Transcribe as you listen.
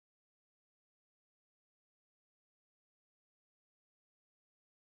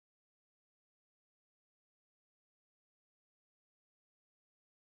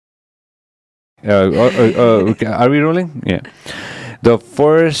Okay, are we rolling? Yeah. The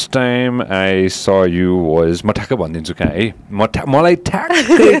first time I saw you was म ठ्याक्क भनिदिन्छु कहाँ है मलाई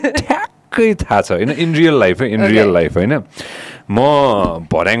ठ्याक्कै थाहा छ होइन इन रियल लाइफ है इन रियल लाइफ होइन म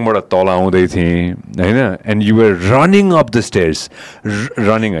भर्याङबाट तल आउँदै थिएँ होइन and you were running up the stairs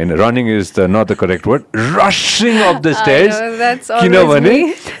running होइन running is the not the correct word rushing up the stairs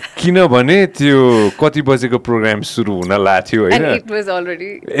किनभने त्यो कति बजेको प्रोग्राम सुरु हुन लाग्थ्यो होइन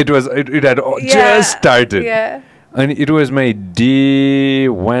इट ह्याड जस्ट स्टार्टेड अनि इट वाज माई डे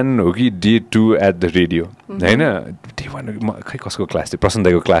 1 हो कि डे 2 एट द रेडियो होइन डे 1 खै कसको क्लास थियो प्रशान्त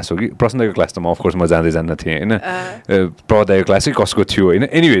दाईको क्लास हो कि प्रशान्त दाईको क्लास त म अफकोर्स म जाँदै जान्न थिएँ होइन प्रभात दाईको क्लास चाहिँ कसको थियो होइन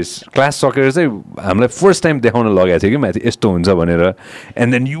एनिवेज क्लास सकेर चाहिँ हामीलाई फर्स्ट टाइम देखाउन लगाएको थियो कि माथि यस्तो हुन्छ भनेर and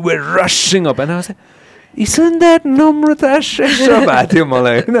then you were rushing up होइन Isn't that Namrata Shresha भएको थियो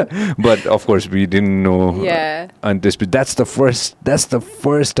मलाई होइन but of course we didn't know and that's the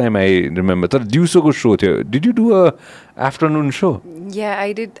first time I remember तर दिउँसोको शो थियो did you do a afternoon show yeah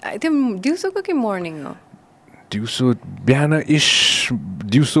I did दिउँसोको कि morning हो दिउँसो बिहान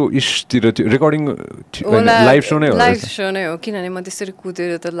दिउँसो तिर थियो रेकर्डिङ लाइभ सो नै हो लाइभ सो नै हो किनभने म त्यसरी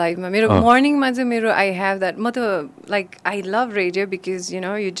कुदेर त लाइभमा मेरो मर्निङमा चाहिँ मेरो आई हेभ द्याट म त like I love radio because you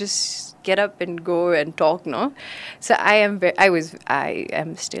know you just get up and go and talk, no? So I am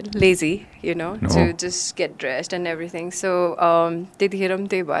still lazy, you know, to just get dressed and everything. So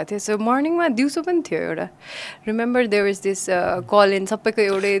so morning ma diuso pani थियो एउटा. Remember there was this call in सबैको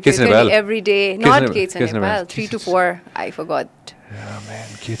एउटै every day, not Kates and Nepal, 3 to 4, I forgot. Yeah man,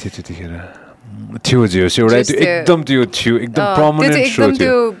 के थियो त्यतिखेर थियो एउटा एकदम त्यो थियो एकदम prominent show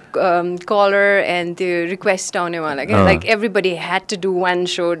थियो त्यो caller and त्यो request आउने वाला के like everybody had to do one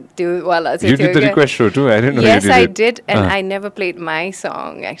show त्यो वाला चाहिँ You did the request show too? I didn't know yes, you did I it. did and I never played my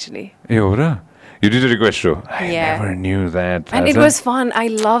song actually. ए हो र You did the request show? I never knew that. And it was fun. I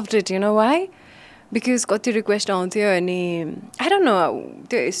loved it. You know why? Because कति request आउँथ्यो अनि I don't know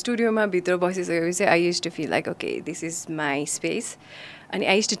त्यो स्टुडियोमा भित्र बसिसकेपछि I used to feel like okay this is my space and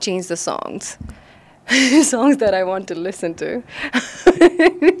I used to change the songs that I want to listen to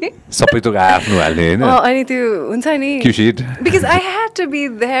सबै त आफ्नो हाल्ने हैन अनि त्यो हुन्छ नि क्युसिट because I had to be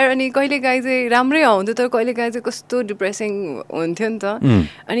there अनि कहिलेकाहीँ चाहिँ राम्रै आउँथ्यो तर कहिलेकाहीँ चाहिँ कस्तो डिप्रेसिङ हुन्थ्यो नि त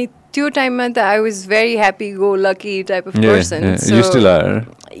अनि त्यो टाइममा त I was very happy go lucky type of person so you still are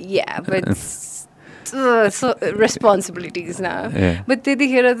yeah but so responsibilities now but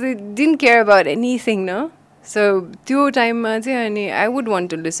त्यतिखेर चाहिँ didn't care about anything no so त्यो टाइममा चाहिँ अनि I would want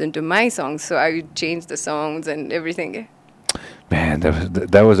to listen to my songs so I would change the songs and everything Man,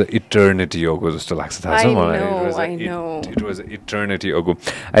 that was an eternity ago जस्तो लाग्छ थाहा छ मलाई I know it was an eternity ago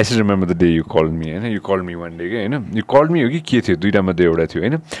I still remember the day you called me Hahn you called me one day के हैन you called me हो कि के थियो दुईटा मध्ये एउटा थियो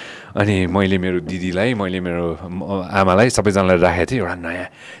हैन अनि मैले मेरो दिदीलाई मैले मेरो आमालाई सबैजनालाई राखेको थिएँ एउटा नयाँ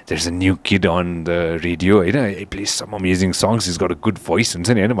there's a new kid on the radio Hahn he plays some amazing songs he's got a good voice हुन्छ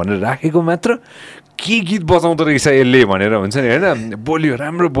नि हैन भनेर राखेको मात्र के गीत बजाउँदो रहेछ यसले भनेर हुन्छ नि हैन बोल्यो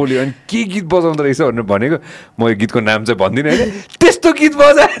राम्रो बोल्यो अनि के गीत बजाउँदो रहेछ भनेर भनेको म यो गीतको नाम चाहिँ भन्दिनँ हैन त्यस्तो गीत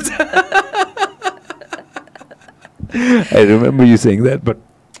बजाएछ I remember you saying that but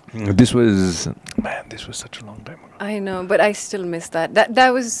this was such a long time ago I know but I still miss that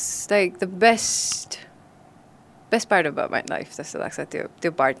was like the best part about my life जस्तो लाग्छ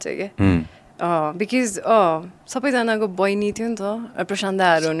त्यो पार्ट चाहिँ के because सबैजनाको बहिनी थियो नि त प्रशान्त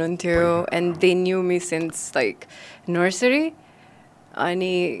दाहरू हुनुहुन्थ्यो and they knew me since like nursery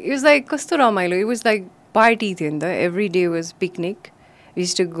अनि it was like कस्तो रमाइलो it was like party थियो नि त every day was picnic we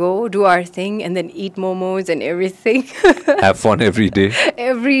used to go do our thing and then eat momos and everything have fun every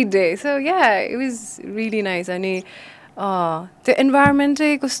day so yeah it was really nice अनि the environment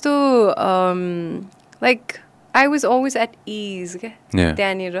चाहिँ कस्तो like I was always at ease के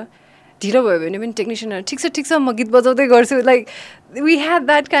त्यहाँनिर ढिलो भयो भने पनि टेक्निसियनहरू ठिक छ म गीत बजाउँदै गर्छु like we had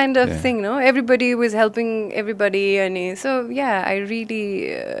that kind of thing no everybody was helping everybody अनि so yeah I really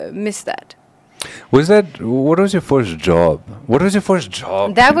miss that what was your first job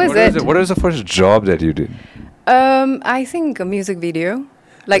that was it what was the first job that you did I think a music video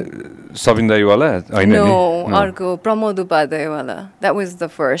like Sabin Dai wala no arko Pramod Upadhyay wala that was the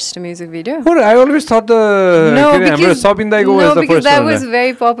first music video I always thought because Sabin Dai was the first that was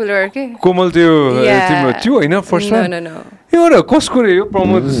very popular okay Komal tyo haina first one no एउटा कसको रे यो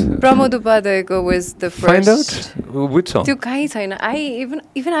Pramod उपाध्यायको was the first find out which song त्यो कहीँ छैन I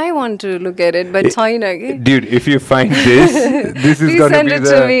even I want to look at it but छैन के dude if you find this is going to be send it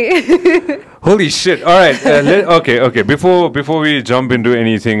to me holy shit all right okay before we jump into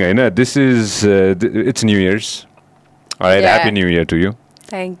anything I know this is it's New Year's all right happy New Year to you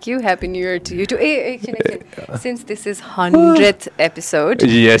Thank you. Happy New Year to you too. Since this is 100th episode,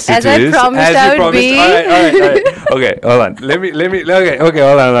 yes, as it I is. promised, As I you would promised. be. All right. Okay, hold on. Let me. Okay,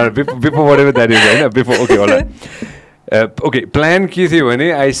 hold on. Before whatever that is, right? Before. Okay, hold on. Okay, plan ke थियो भने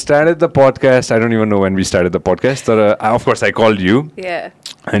I started the podcast. I don't even know when we started the podcast. But of course, I called you. Yeah.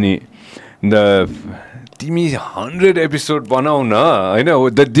 अनि तिमी 100 episode बनाऊ न हैन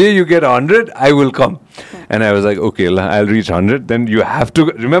the day you get 100 I will come and I was like okay I'll reach 100 then you have to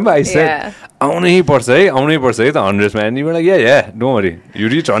remember I said आउनै पर्छ है त 100 man you were like yeah don't worry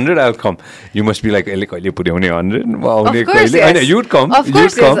you reach 100 I'll come you must be like अहिले कहिले पुर्याउने 100 आउने कहिले हैन you'd come of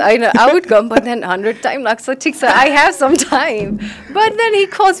course yes I know I would come but then 100 time लाग्छ ठीक छ I have some time but then he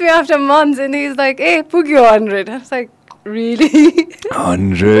calls me after months and he's like hey पुग्यो 100 I was like really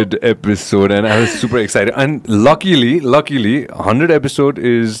 100 episode and I was super excited and luckily 100 episode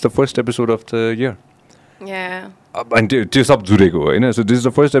is the first episode of the year yeah and त्यो सब जुरेको हैन so this is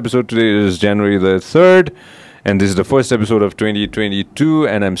the first episode today is January the 3rd and this is the first episode of 2022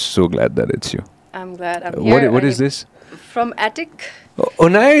 and I'm so glad that it's you. I'm glad I'm here. What is this? From Attic.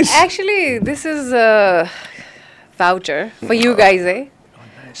 Oh nice. Actually this is a voucher for you guys Oh,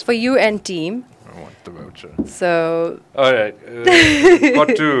 nice. For you and team. I want the voucher. So all right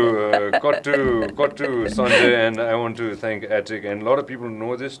got to Sanjay and I want to thank Attic and a lot of people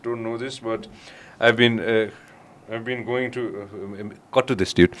don't know this but I've been going to got to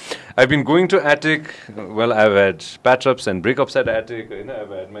this dude I've been going to Attic well I've had patch ups and breakups at Attic you know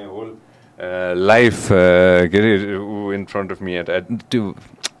I've had my whole life get it in front of me at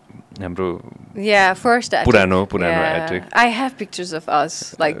हाम्रो yeah first Attic पुरानो Attic I have pictures of us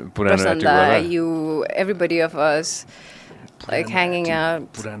like पुरानो Attic Prasanda, you everybody of us like hanging out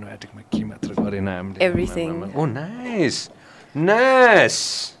पुरानो Attic मा के मात्र गरेन हामीले everything oh nice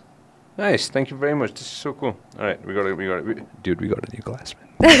thank you very much this is so cool all right we got dude we got a new glass man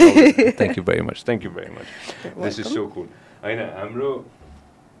thank you very much this is so cool I know हाम्रो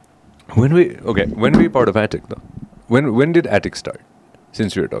when we part of Attic though when did Attic start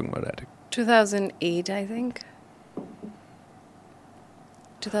since we were talking about Attic 2008 I think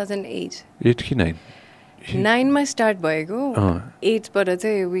 2008 8 कि 9 9 मा start भएको 8 बाट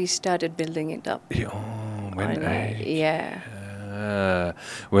चाहिँ we started building it up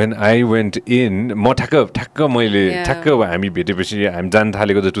when I went in म ठ्याक्क मैले ठ्याक्क हामी भेटेपछि हामी जान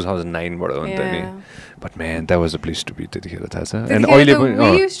थालेको त 2009 बाट हो नि त नि but man that was a place to be त्यतिखेर थाहा छ and अहिले पनि we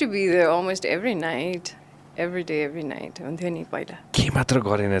used to be there almost every night every day every night हुन्थ्यो नि पहिला के मात्र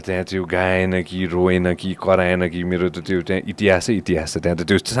गरेन त्यहाँ त्यो गाएन कि रोएन कि कराएन कि मेरो त त्यो त्यहाँ इतिहासै इतिहास छ त्यहाँ त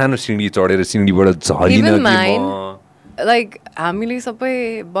त्यो सानो सिँढी चढेर सिँढीबाट झरिन कि म लाइक हामीले सबै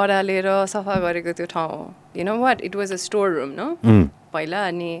बढालेर सफा गरेको त्यो ठाउँ you know what it was a store room no पहिला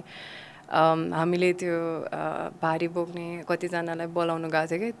अनि हामीले त्यो भारी बोक्ने कतिजनालाई बोलाउनु गएको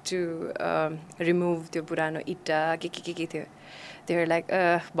थियो कि टु रिमुभ त्यो पुरानो इट्टा के थियो they were like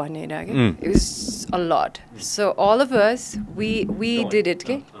भनेर के it was a lot so all of us we did it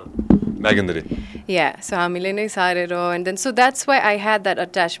के back in the day yeah so हामीले नै सारेर and then so that's why I had that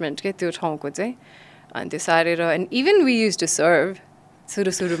attachment के त्यो ठाउँको चाहिँ अनि त्यो सारेर and even we used to serve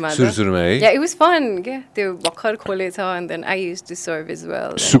सुरुमा है yeah it was fun के त्यो भर्खर खोलेछ and then I used to serve as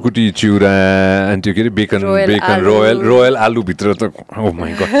well सुकुटी चिउरा अनि त्यो के रे बेकन रोयल आलु भित्र त oh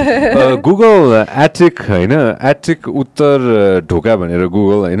my god Google Attic Hahn Attic उत्तर ढोका भनेर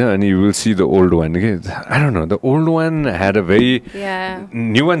Google हैन अनि you will see the old one के I don't know the old one had a very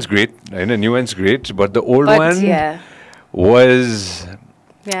new one's great Hahn new one's great but the old one was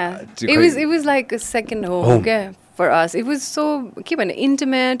it was like a second home के for us it was so के भन्ने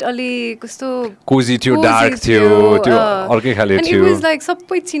intimate अलि कस्तो cozy थियो dark थियो त्यो अर्कै खाले थियो and it was like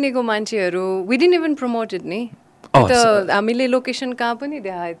सबै चिनेको मान्छेहरू we didn't even promote it नि त हामीले लोकेसन कहाँ पनि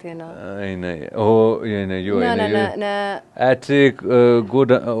देखाएको थिएन हैन हैन यो हैन Attic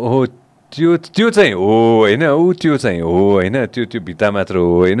हो त्यो चाहिँ हो हैन त्यो चाहिँ हो हैन त्यो भित्ता मात्र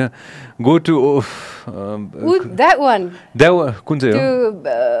हो हैन go to that one कुन चाहिँ हो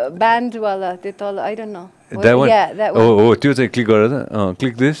त्यो band वाला त्यो तल I don't know that one yeah that one हो त्यो चाहिँ क्लिक गरेर त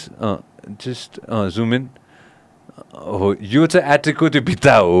click this just zoom in हो यो चाहिँ Attic को त्यो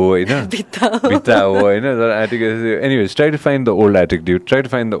भित्ता हो हैन भित्ता हो हैन तर Attic anyways try to find the old Attic dude try to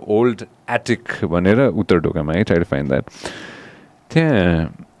find the old Attic भनेर उत्तर ढोकामा है try to find that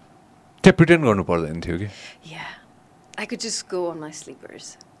त्यहाँ pretend गर्नु पर्दैन थियो कि yeah I could just go on my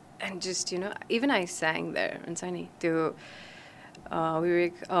sleepers and just you know even I sang there हुन्छ नि त्यो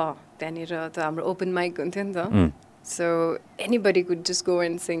त्यहाँनिर त हाम्रो ओपन माइक हुन्थ्यो नि त so anybody could just go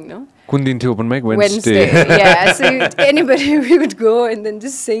and sing no कुन दिन थियो open mic Wednesday yeah so anybody we would go and then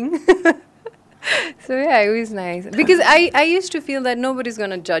just sing So yeah, it was nice because I used to feel that nobody's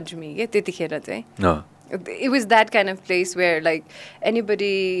gonna judge me. Yeah, त्यतिखेर चाहिँ. No. It was that kind of place where like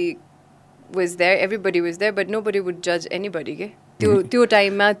anybody was there, everybody was there, but nobody would judge anybody. के त्यो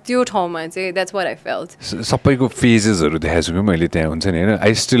टाइममा त्यो ठाउँमा चाहिँ that's what I felt. सबैको फेजेसहरू देखाएको छु कि मैले त्यहाँ हुन्छ नि होइन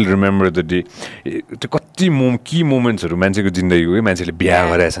I still remember the day त्यो कति की मोमेन्ट्सहरू मान्छेको जिन्दगीको कि मान्छेले बिहा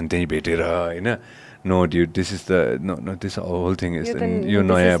गराएछन् त्यहीँ भेटेर होइन No, dude, this is the no. This whole thing is you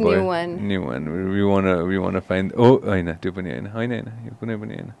नयाँ भयो new one. We wanna find होइन त्यो पनि होइन यो कुनै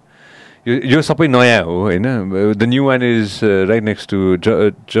पनि होइन यो सबै नयाँ हो होइन the new one is right next to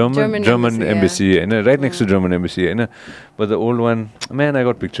German embassy होइन right next to German embassy होइन but the old one man I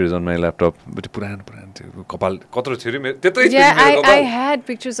got pictures on my laptop but पुरानो त्यो कपाल कत्रो थियो रे मेरो त्यत्रै थियो Yeah, I had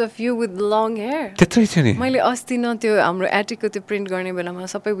pictures of you with long hair. त्यत्रै थियो नि मैले अस्ति न त्यो हाम्रो एटिकको त्यो प्रिन्ट गर्ने बेलामा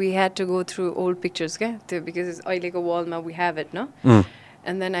सबै we had to go through old pictures क्या त्यो because अहिलेको wallमा we have it no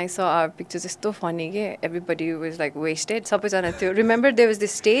And then I saw our pictures. It's so funny. Yeah? Everybody was like wasted. Remember there was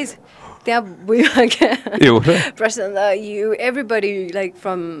this stage? Prasanna, you, everybody like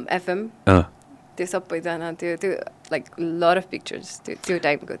from FM. Like a lot of pictures.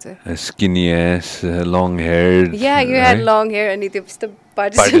 Time skinny ass, long hair. Yeah, you had long hair and it was the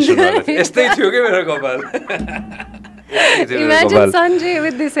partition. Imagine Sanjay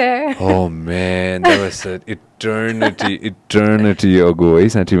with this hair. Oh man, that was an eternity ago.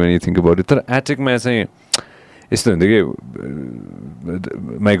 When you think about it, तर एटिकमा चाहिँ यस्तो हुन्थ्यो कि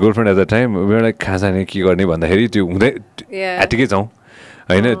my girlfriend at the time we were like कहाँ जाने के गर्ने भन्दाखेरि त्यो हुँदै एटिकै जाउँ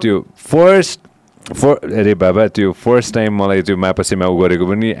होइन त्यो अरे बाबा त्यो फर्स्ट टाइम मलाई त्यो मापसेमा उ गरेको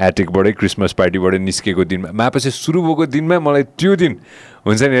पनि एटिकबाटै क्रिसमस पार्टीबाट निस्केको दिनमा मापसे सुरु भएको दिनमा मलाई त्यो दिन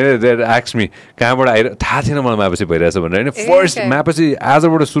हुन्छ नि होइन द्याट आक्स मी कहाँबाट आएर थाहा थिएन मलाई मापसे भइरहेछ भनेर होइन फर्स्ट मापसे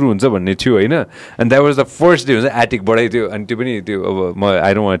आजबाट सुरु हुन्छ भन्ने थियो होइन and that was the first day हुन्छ एटिकबाटै त्यो अनि त्यो पनि त्यो अब म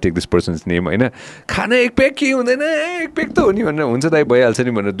I don't want take this persons name होइन खाना एक प्याक के हुँदैन एक प्याक त हो नि भनेर हुन्छ दाइ भइहाल्छ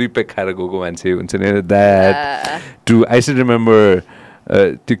नि भनेर 2 प्याक खाएर गएको मान्छे हुन्छ नि that to I still remember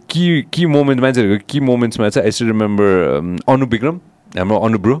त्यो की मोमेन्ट मान्छेहरूको की मोमेन्ट्समा चाहिँ आई स्टिल रिमेम्बर अनुविक्रम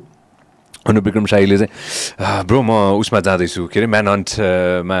हाम्रो अनुविक्रम शाहीले चाहिँ ब्रो म उसमा जाँदैछु के अरे म्यान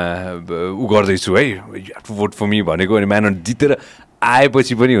हन्टमा उ गर्दैछु है यु हेभ टु भोट फर मी भनेको अनि म्यान हन्ट जितेर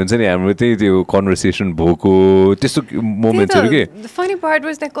आएपछि पनि हुन्छ नि हाम्रो त्यही त्यो कन्भर्सेसन भएको त्यस्तो मोमेन्ट्सहरू के फनी पार्ट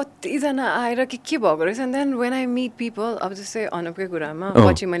वाज द्याट कतिजना आएर के भएको रहेछ एन्ड देन वेन आई मिट पिपल अब जस्तै अनुपकै कुरामा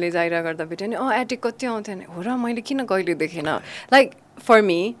पछि मैले जाहिरा गर्दा भेटेँ नि एटिक कति आउँथ्यो नि हो र मैले किन कहिले देखेन लाइक फर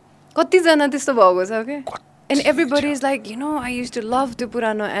मी कतिजना त्यस्तो भएको छ कि and everybody is like you know I use to love त्यो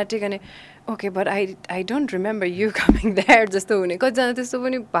पुरानो एटिक अनि okay but I don't remember you coming that जस्तो हुने कतिजना त्यस्तो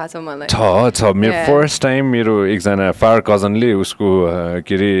पनि भएको छ मलाई छ मेरो फर्स्ट टाइम मेरो एकजना फार कजनले उसको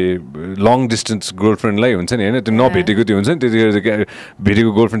के अरे लङ डिस्टेन्स गर्लफ्रेन्डलाई हुन्छ नि होइन त्यो नभेटेको त्यो हुन्छ नि त्यतिखेर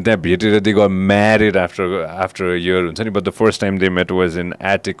भेटेको गर्लफ्रेन्ड त्यहाँ भेटेर they got married after year हुन्छ नि but the first time they met was in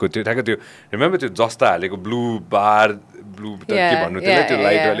एटिकको त्यो ठ्याक्कै त्यो रिमेम्बर त्यो जस्ता हालेको ब्लू के भन्नु त्यसलाई त्यो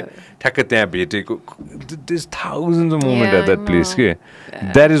लाइटवाले ठ्याक्कै त्यहाँ भेटेको this thousands of moment at that place के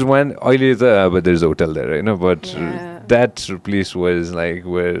द्याट इज वान अहिले त अब there is a hotel there होइन but that place was like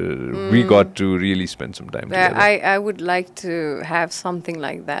where we got to really spend some time I would like to have something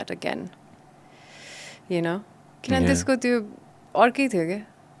like that again you know किन त्यसको त्यो अर्कै थियो क्या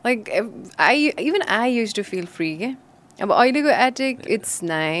like I used to feel free के अब अहिलेको attic it's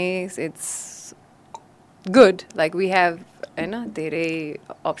nice it's good like we have धेरै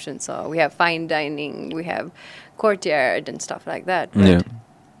options we have fine dining we have courtyard and stuff like that but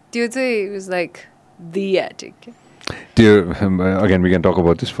त्यो चाहिँ was like the attic त्यो again we can talk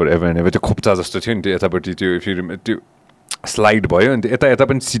about this forever and ever त्यो खोप्चा जस्तो थियो नि त्यो यतापट्टि त्यो if you remember त्यो स्लाइड भयो अनि यता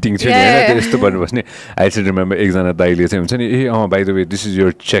पनि सिटिङ थियो नि होइन त्यो यस्तो भन्नु बस्ने आई स्टिल रिमेम्बर एकजना दाइले चाहिँ हुन्छ नि by the way this is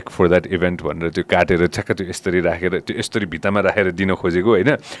your check for that event भनेर त्यो काटेर ठ्याक्क त्यो यसरी राखेर त्यो यसरी भित्तामा राखेर दिन खोजेको होइन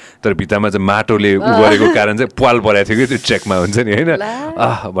तर भित्तामा चाहिँ माटोले उ गरेको कारण चाहिँ पाल परेको थियो कि त्यो चेकमा हुन्छ नि होइन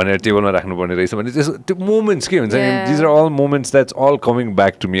भनेर टेबलमा राख्नुपर्ने रहेछ भने त्यसो त्यो मोमेन्ट्स के हुन्छ नि these are all moments that's all coming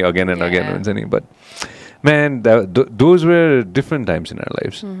back to me again and again हुन्छ नि but man those were different times in our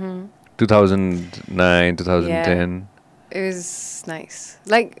lifes 2009 2010 It was nice.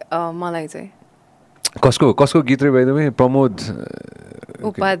 Like malai chai. Kasko git re by the way Pramod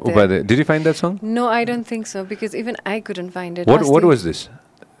Upadhyay. Did you find that song? No, I don't think so because even I couldn't find it. What was this?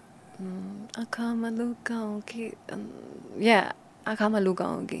 Akama lukaungi. Yeah, Akama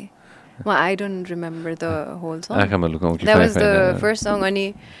lukaungi. Well, I don't remember the whole song. Akama lukaungi. That was the first song ani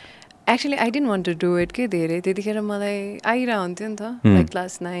actually I didn't want to do it ke धेरै त्यतिखेर मलाई आइरा हुन्थ्यो नि त like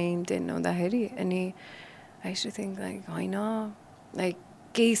class 9 10 हुँदाखेरि अनि I used to think like होइन like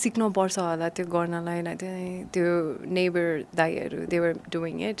केही सिक्नुपर्छ होला त्यो गर्नलाई त्यो neighbour दाइहरू they were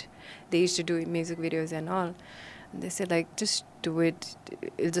doing it they use to do music videos and all दे से like just do it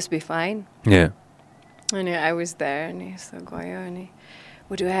it just be fine अनि आई वाज देयर अनि यस्तो गयो अनि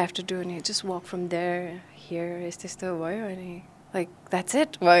what do I have to do अनि just walk from there here यस्तो यस्तो भयो अनि like that's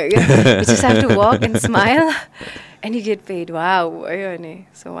it you just have to walk and smile and you get paid wow भयो अनि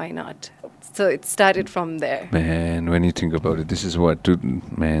so why not so it started from there. Man, when you think about it, this is what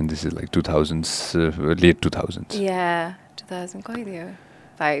this is like 2000s late 2000s. Yeah, 2000 कहिले थियो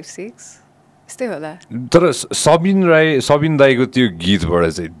 5 6 यस्तै होला. तर सबिन दाइको त्यो गीतबाट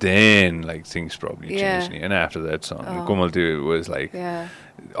चाहिँ then like things probably changed and after that song Komal was like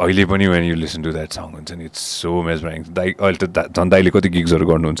अहिले पनि when you listen to that song हुन्छ नि it's so mesmerizing. दाइ अहिले त झन् दाइले कति गिग्सहरू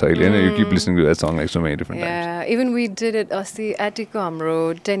गर्नुहुन्छ अहिले हैन you keep listening to that song like so many different times. Yeah, even we did it अस्ति एटिकको हाम्रो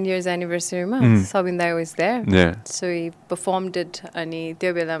 10 years anniversary मा Sabin Dai was there. Yeah. So he performed it अनि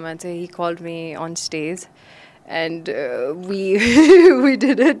त्यो बेलामा चाहिँ he called me on stage and we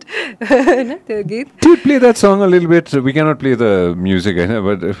did it. Dude, play that song a little bit. We cannot play the music,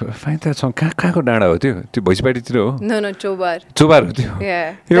 but find that song. कहाँको डाँडा हो त्यो? त्यो भैँसीपाटीतिर हो? No, चोबार. चोबार हो त्यो?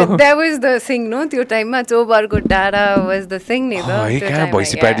 Yeah. That was the thing, no? त्यो टाइममा चोबारको डाँडा was the thing नि त. है कहाँ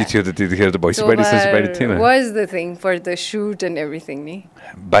भैँसीपाटी थियो त त्यतिखेर त भैँसीपाटी थिएन. Was the thing for the shoot and everything नि.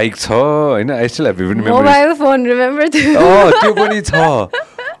 बाइक छ हैन I still have vivid memories. Mobile phone, remember त्यो? त्यो पनि छ.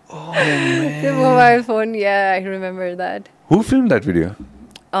 Oh man. The mobile phone, yeah, I remember that. Who filmed that video?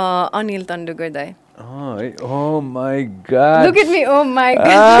 Anil Tandukar Dai. Oh my god. Look at me, oh my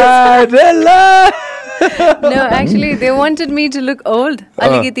god. No, actually, they wanted me to look old.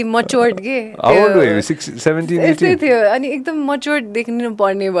 Aligiti matured ke. How old were you? 17, 18? यस्तै थियो अनि एकदम matured देख्नु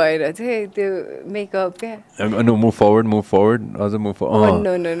पर्ने भएर चाहिँ त्यो makeup के. No, move forward. Also move forward.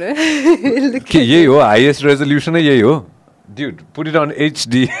 Oh no. के यही हो highest resolution नै यही हो. Dude, put it on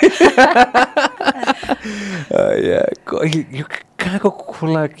HD. Yeah. You कहाँको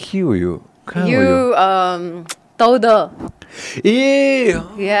खोला के हो यो? Tauda.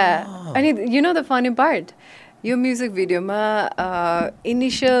 Yeah. And you know the funny part? Your music video ma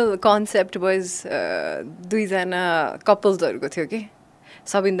initial concept was दुईजना couples हरुको थियो के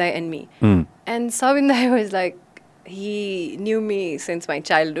Sabin Dai and me. And Sabin Dai was like he knew me since my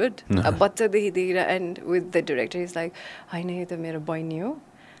childhood. And with the director, he's like, I know you're my boy new.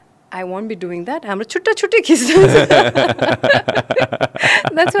 I won't be doing that. I'm chutta kiss.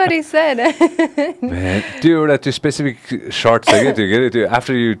 That's what he said. Man, do you have specific shots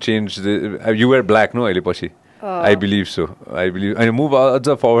after you changed you wear black, no? I believe so. I move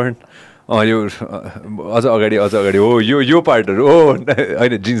forward. यो अझ अगाडि हो यो पार्टहरु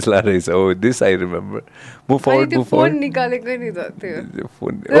हैन jeans लाएर रहेछ this I remember move forward phone निकालेको नि त त्यो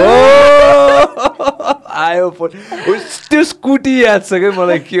phone आयो फोन त्यो स्कुटी याद छ के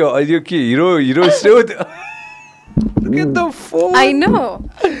मलाई के यो के हिरो स्टो look at the phone I know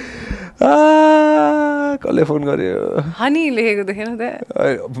कसले फोन गर्यो हनी लेखेको देखेन त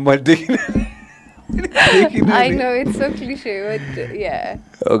मैले देखिन I know it's so cliche, but yeah.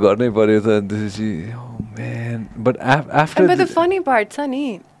 गर्नै पर्यो त त्यसपछि man but after but the funny part छ नि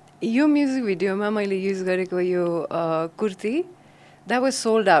यो म्युजिक भिडियोमा मैले युज गरेको यो kurti that was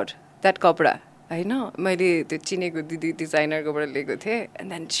sold out that कपडा हैन मैले त्यो चिनेको दिदी डिजाइनरकोबाट लिएको थिएँ and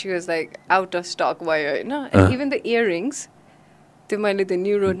then she was like out of stock भयो हैन and even the earrings त्यो मैले त्यो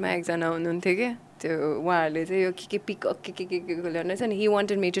न्यू रोडमा एकजना हुनुहुन्थ्यो के त्यो उहाँहरूले चाहिँ यो के पिकअप के ल्याउनुहोस् अनि he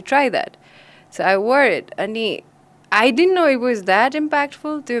wanted me to try that. So I wore it and I didn't know it was that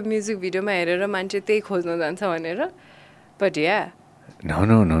impactful to music video ma herera manche त्यही खोज्न जान्छ भनेर but yeah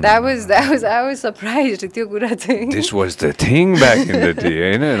no that was I was surprised त्यो कुरा चाहिँ this was the thing back in the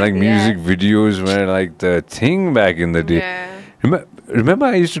day you know like music videos were like the thing back in the day remember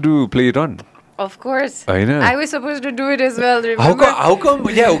I used to play it on of course I was supposed to do it as well remember how come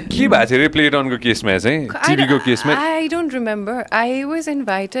yeah के भएको थियो play it on को केसमा चाहिँ TV को केसमा I don't remember I was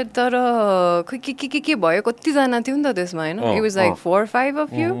invited तर के भयो कति जना थियो नि त त्यसमा हैन it was like 4 or 5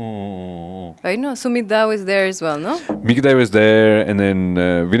 of you हैन Sumita was there as well no Mikita was there and then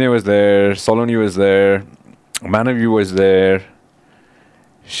Vinay was there Soloni was there Manav was there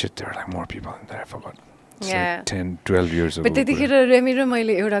shit there were like more people in there I forgot yeah like 10-12 years ago but त्यतिखेर रेमी र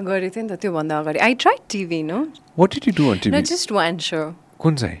मैले एउटा गरेको थिएँ नि त त्यो भन्दा अगाडि I tried TV no what did you do on TV no just one show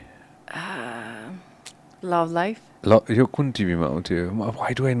कुन चाहिँ Love Life यो कुन टिभीमा आउँथ्यो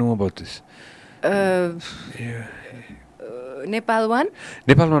why do I know about this Nepal one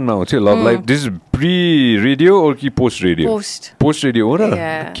मा आउँथ्यो Love Life this is pre-radio or कि post-radio post-radio हो र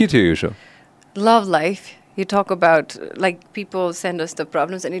के थियो यो show Love Life You talk about, like, people send us the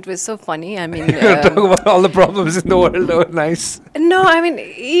problems, and it was so funny. I mean, Talk about all the problems in the world. Oh, nice. no, I mean,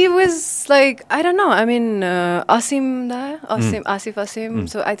 he was like, I don't know. I mean, Asim Da, Asif Asim.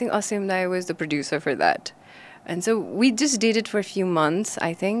 So I think Asim Da was the producer for that. And so we just did it for a few months,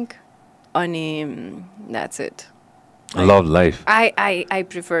 I think. That's it. Love life. I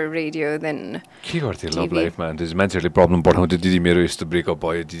prefer radio than के गर्थ्यो TV. लभ लाइफमा त्यसपछि मान्छेहरूले problem पठाउँथ्यो दिदी मेरो यस्तो breakup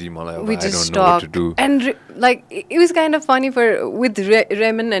भयो दिदी मलाई अब we I just don't know what to talked. do. And like, it was kind of funny for with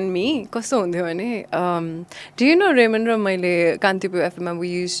Raymond and me. कस्तो हुन्थ्यो भने, do you know Raymond र मैले Kantipur एफएममा we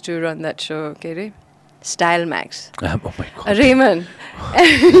used to run that show, के अरे, Style Max. Oh my god. Raymond.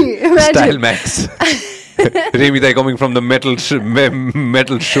 Style Max. Remy Dai coming from the metal show, you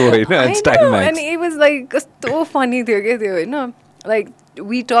know, and I Style know, Max. and it was like so funny थियो के त्यो, होइन? Like,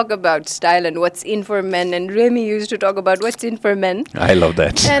 we talk about style and what's in for men, and Remy used to talk about what's in for men. I love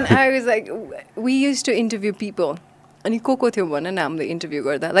that. And I was like, we used to interview people. अनि को थियो भन न हामीले interview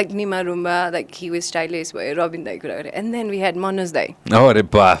गर्दा, like Nima Rumba, like he was stylish भयो, रबिन दाई कुरा गरे, and then we had Manoj दाई. Oh, अरे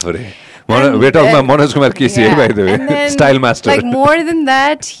बाफ रे. We're talking about Manoj Kumar Kesi, by the way. And then, Style master. Like, more than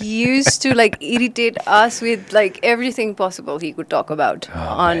that, he used to like irritate us with like everything possible he could talk about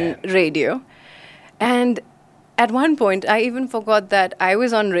on radio. And at one point, I even forgot that I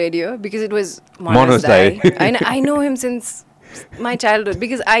was on radio because it was Manoj Dai. I know him since my childhood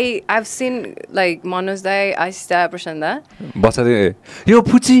because I've seen like Manoj Dai, Ashita, Prashanda. बच्चाले यो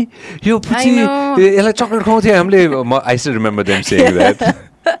फुची I know. यसलाई chocolate खुवाउँथ्यो हामीले. I still remember them saying that.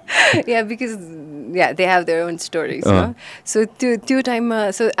 Yeah, because they have their own stories. No? So त्यो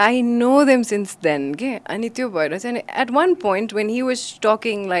time, so I know them since then. Okay, अनि त्यो भएर चाहिँ at one point when he was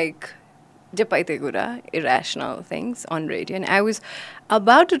talking like जे पाइते कुरा, irrational things on radio, and I was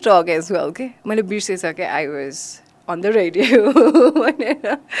about to talk as well. Okay, मैले बिर्सिसकेँ I was on the radio.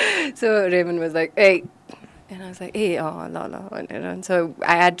 So Raymond was like, hey, and I was like, hey, oh, la. And so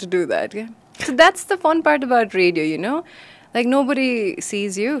I had to do that. Okay? So that's the fun part about radio, you know? Like, nobody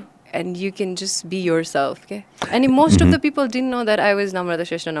sees you and you can just be yourself. Okay? And most of the people didn't know that I was Namrata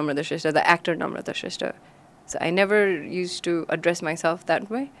Shrestha, the actor Namrata Shrestha. So I never used to address myself that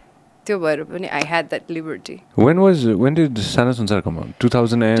way. त्यो भएर पनि I had that liberty. When did Sano Sansar come out?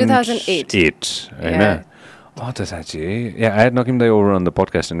 2008. Yeah. Oh, that's actually, yeah, I had Nakim Dai over on the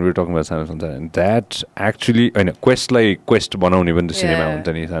podcast and we were talking about Sano Sansar, and that actually, I know, Quest बनाउने even the cinema हुन्छ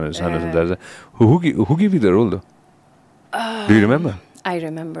नि Sano Sansar. Who gave you the role though? Do you remember? I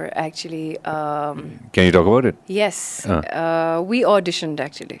remember actually. Can you talk about it? Yes. We auditioned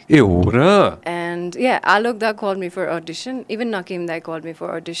actually. And yeah, Alok Da called me for audition. Even Nakim Dai called me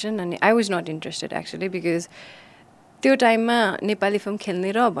for audition. And I was not interested actually because त्यो टाइममा Nepali film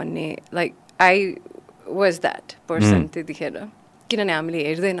खेल्ने र भन्ने, like, I was that person त्यतिखेर, किनभने हामीले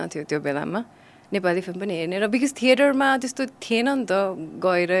हेर्दैन थियो त्यो बेलामा नेपाली फिल्म पनि हेर्ने र बिकज थिएटरमा त्यस्तो थिएन नि त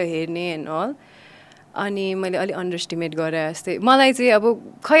गएर हेर्ने एन्ड अल. अनि मैले अलि अन्डर एस्टिमेट गरेँ जस्तै मलाई चाहिँ अब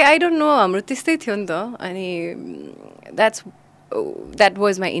खै आई डोन्ट नो हाम्रो त्यस्तै थियो नि त. अनि that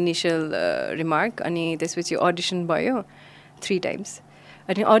was my initial remark. अनि त्यसपछि अडिसन भयो 3 times.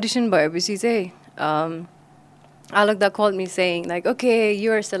 अनि अडिसन भएपछि चाहिँ Alok Da called me saying like, okay,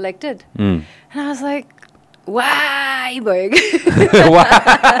 you are selected. And I was like, why भयो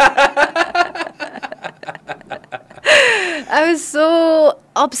I was so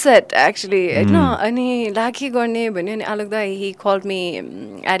upset actually. No, अनि लाखी गर्ने भन्यो अनि Alok Da, he called me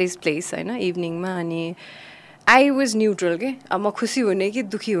at his place होइन इभिनिङमा. अनि I was neutral के, अब म खुसी हुने कि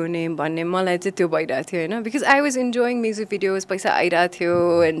दुखी हुने भन्ने मलाई चाहिँ त्यो भइरहेको थियो होइन. Because I was enjoying music videos, पैसा आइरहेको थियो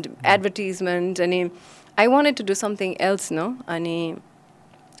and advertisement, अनि I wanted to do something else, no? अनि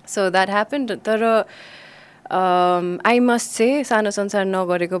so that happened. तर I must say सानो संसार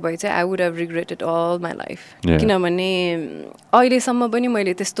नगरेको भए चाहिँ I would have regretted all my life. किनभने अहिलेसम्म पनि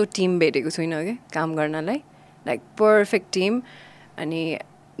मैले त्यस्तो टिम भेटेको छुइनँ कि काम गर्नलाई, लाइक पर्फेक्ट टिम. अनि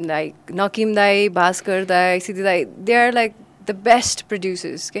like Nakim Dai, Bhaskar Dai, Siddhi Dai, they are like the best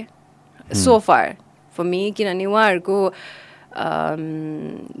producers के सो फार फर मी. किनभने उहाँहरूको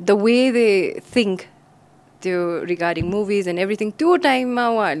द वे दे थिङ्क त्यो रिगार्डिङ मुभिज एन्ड एभ्रिथिङ त्यो टाइममा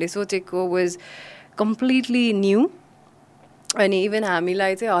उहाँहरूले सोचेको वाज कम्प्लिटली न्यू. अनि इभन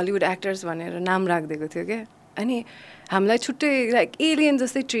हामीलाई चाहिँ हलिउड एक्टर्स भनेर नाम राखिदिएको थियो क्या. अनि हामीलाई छुट्टै लाइक एलियन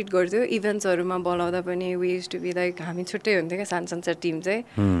जस्तै ट्रिट गर्थ्यो. इभेन्ट्सहरूमा बोलाउँदा पनि we use to be like हामी छुट्टै हुन्थ्यो क्या सानो संसार टिम चाहिँ.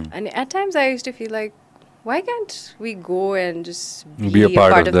 अनि eight times I use to feel like why can't we go and just be a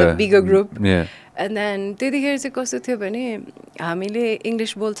part of the bigger group. And then त्यतिखेर चाहिँ कस्तो थियो भने हामीले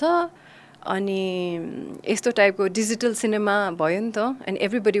इङ्ग्लिस बोल्छ अनि यस्तो टाइपको डिजिटल सिनेमा भयो नि त. End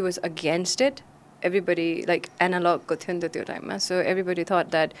everybody was against it. everybody like analog को थियो नि त त्यो टाइममा. सो everybody thought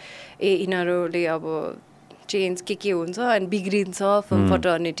that यिनीहरूले अब चेन्ज के हुन्छ अनि बिग्रिन्छ film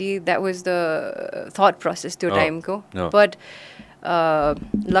fraternity that was the thought process त्यो टाइमको बट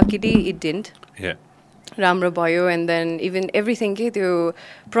लकिली इट डिन्ट राम्रो भयो एन्ड देन इभन एभ्रिथिङ के त्यो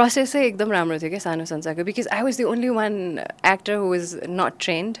प्रोसेसै एकदम राम्रो थियो क्या सानो संसारको because I was the only one actor who was not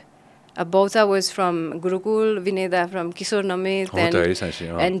trained Bauta was from Gurukul, Vineda from Kishore Namit,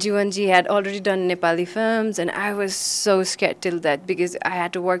 and Jivanji had already done Nepali films, and I was so scared till that because I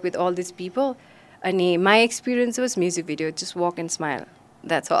had to work with all these people. And my experience was music video, just walk and smile.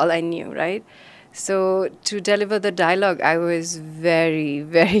 That's all I knew, right? So to deliver the dialogue, I was very,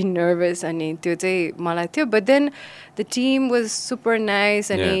 very nervous. But then the team was super nice,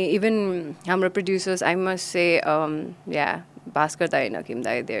 and even our producers, I must say, Bhaskar Dai, Nakim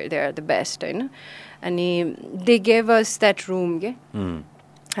Dai, they are the best, होइन अनि they gave us that room के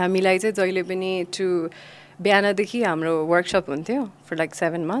हामीलाई चाहिँ जहिले पनि to बिहानदेखि हाम्रो workshop हुन्थ्यो for like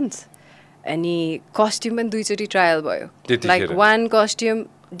 7 months अनि costume पनि दुईचोटि ट्रायल भयो like one costume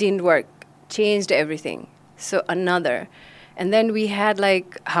didn't work, changed everything, so another, and then we had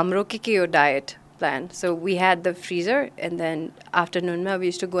like हाम्रो के हो diet plan. So we had the freezer, and then afternoon we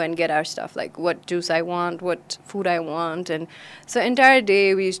used to go and get our stuff, like what juice I want, what food I want, and so entire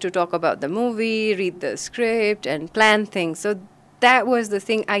day we used to talk about the movie, read the script, and plan things. So that was the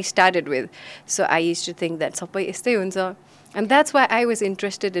thing I started with. So I used to think that sabai yastै हुन्छ, and that's why I was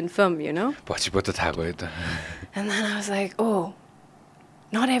interested in film, you know. And then I was like, oh,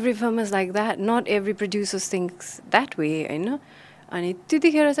 not every film is like that. Not every producer thinks that way, you know. अनि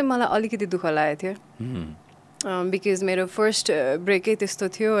त्यतिखेर चाहिँ मलाई अलिकति दुःख लागेको थियो because मेरो first ब्रेकै त्यस्तो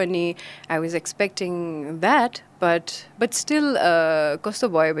थियो अनि I was expecting that but still कस्तो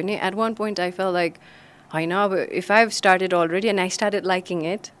भयो भने at one point I felt like होइन अब if I have started already and I started liking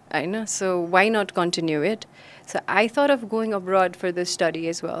it होइन so why not continue it so I thought of going abroad for the study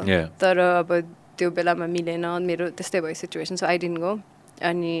as well तर अब त्यो बेलामा मिलेन मेरो त्यस्तै भयो सिचुएसन सो आई डिन्ट गो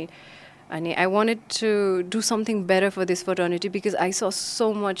अनि I wanted to do something better for this fraternity because I saw so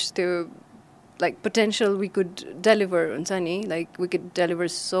much like potential we could deliver, like we could deliver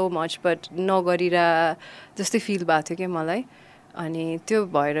so much, but nagarira just feel bad ke malai. Ani tyo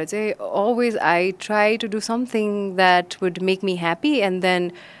bhayera chai always I try to do something that would make me happy, and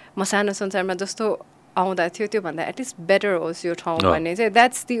then ma sano sansarma jasto आउँदा थियो त्यो भन्दा at least better होस् यो ठाउँ भन्ने चाहिँ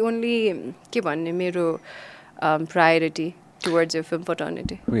that's the only के भन्ने मेरो priority towards your film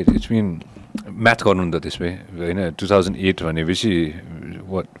fraternity. Wait, it's been math गर्नु नि त त्यसमै हैन 2008 भनेपछि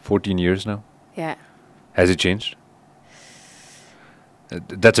what 14 years now? Yeah. Has it changed?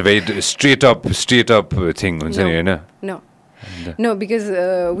 That's a very straight up thing हुन्छ नि हैन? No. No, because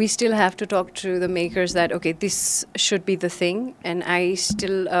we still have to talk to the makers that, okay, this should be the thing. And I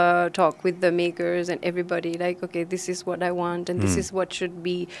still talk with the makers and everybody like, okay, this is what I want and this is what should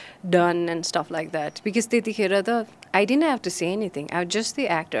be done and stuff like that. Because I didn't have to say anything. I was just the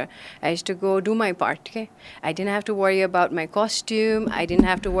actor. I used to go do my part, okay? I didn't have to worry about my costume. I didn't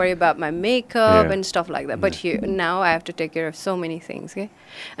have to worry about my makeup and stuff like that. But here, now I have to take care of so many things, okay?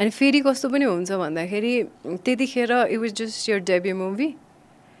 And फेरि कस्तो पनि हुन्छ भन्दाखेरि त्यतिखेर it was just your debut movie,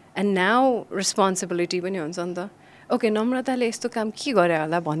 and now responsibility पनि हुन्छ नि त. Okay, नम्रताले यस्तो काम के गरे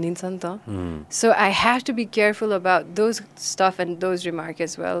होला भनिदिन्छ नि त. So I have to be careful about those stuff and those remarks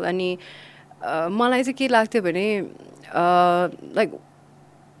as well. अनि मलाई चाहिँ के लाग्थ्यो भने like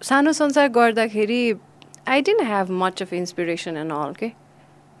सानो संसार गर्दाखेरि I didn't have much of inspiration and all, okay?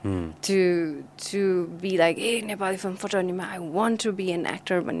 To be like, hey, Nepali film fraternity, I want to be an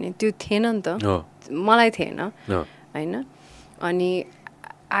actor भन्ने त्यो थिएन नि त. मलाई थिएन हैन. अनि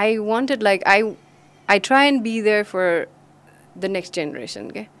I wanted like I try and be there for the next generation,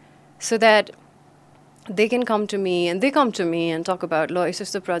 okay? So that they can come to me and they come to me and talk about lo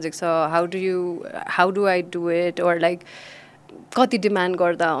यस्तो project छ, how do I do it, or like कति demand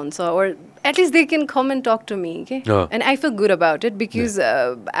गर्दा हुन्छ, or at least they can come and talk to me, okay? And I feel good about it because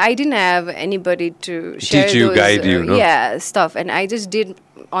I didn't have anybody to share teach you, those, guide you, no? Stuff, and I just did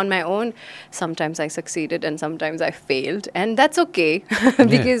on my own. Sometimes I succeeded and sometimes I failed, and that's okay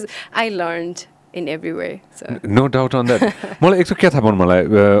because I learned in every way. So no doubt on that. मलाई एक के थाहा पाउनु मलाई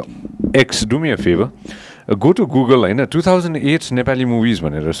X, do me a favor, go to Google हैन 2008 Nepali movies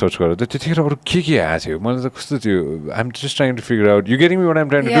भनेर search गर त त्यतिखेर अरु के आएको थियो मलाई त कस्तो थियो. I'm just trying to figure out, you getting me what I'm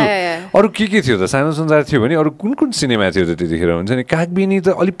trying to do. अरु के थियो त सानो संसार थियो भने अरु कुन सिनेमा थियो त त्यतिखेर हुन्छ नि. कागबेनी त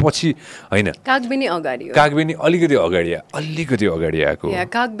अलि पछि हैन, कागबेनी अगाडि हो. कागबेनी अलिकति अगाडि आएको.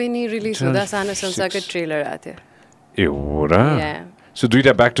 कागबेनी रिलिज हुँदा सानो संसारको ट्रेलर आथ्यो. ए हो र. So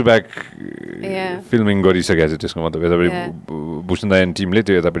दुईटा back to back फिल्मिङ गरिसकेको छ. त्यसको मतलब यतापट्टि भूषण टिमले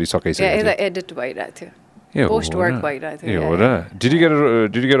त्यो यतापट्टि सकाइसकेको थियो. यता एडिट भइरहेको थियो, पोस्ट वर्क भइरहेको थियो. ए हो र. Did you get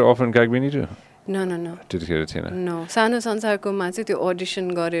an offer in Kagbini too? No, no, no. त्यतिखेर थिएन No. सानो संसारकोमा चाहिँ त्यो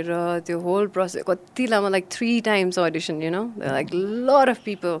audition गरेर त्यो whole process कति लामो like 3 times audition, you know? There are like lot of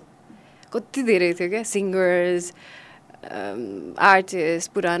people. कति धेरै थियो क्या singers, artists,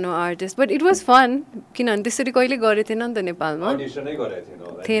 पुरानो artists. But it was fun. किनभने त्यसरी कहिले गरेको थिएन नि त नेपालमा.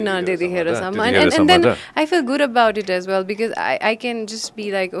 थिएन त्यतिखेरसम्म. And then I feel good about it as well because I can just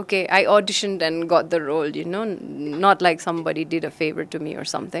be like, okay, I auditioned and got the role, you know? Not like somebody did a favor to me or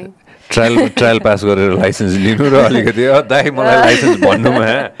something. Trial pass गरेर licence लिनु र अलिकति दाइ मलाई licence भन्नुमा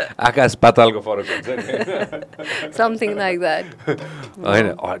आकाश पातालको फरक हुन्छ नि Something like that. होइन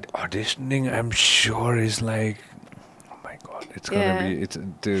auditioning I'm sure is like oh my god it's gonna be it's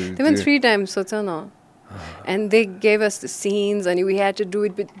They went 3 times so no. And they gave us the scenes and we had to do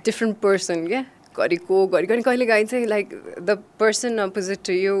it with different person, yeah? Kaहिले चाहिँ like the person opposite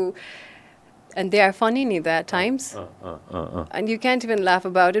to you and they are funny neither at times. And you can't even laugh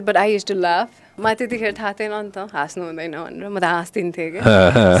about it, but I used to laugh. म त्यतिखेर थाहा थिएन नि त हाँस्नु हुँदैन भनेर म त हाँस्दिन्थेँ क्या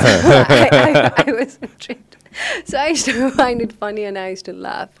I was trained. So I used to find it funny and I used to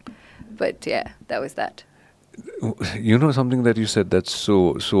laugh. But yeah, that was that. You know something that you said that's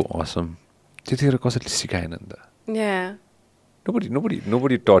so awesome. त्यतिखेर कसैले सिकाएन नि त Yeah.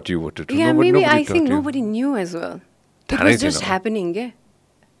 Nobody taught you what to do. Yeah, nobody maybe I taught think you. nobody knew as well. It थाहै was just थिएन। happening, yeah.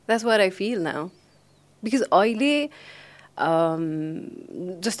 That's what I feel now. Because अहिले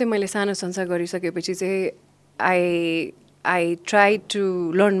जस्तै मैले सानो संसार गरिसकेपछि चाहिँ I tried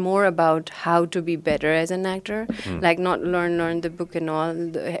to learn more about how to be better as an actor. Like not learn the book and all,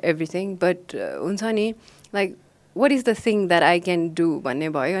 everything. But हुन्छ नि, like what is the thing that I can do भन्ने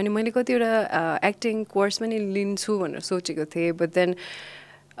भयो अनि मैले कतिवटा acting course पनि लिन्छु भनेर सोचेको थिएँ but then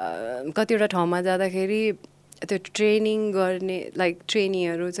कतिवटा ठाउँमा जाँदाखेरि त्यो ट्रेनिङ गर्ने लाइक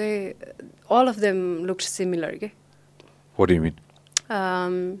ट्रेनीहरू चाहिँ all of them looked similar के What do you mean?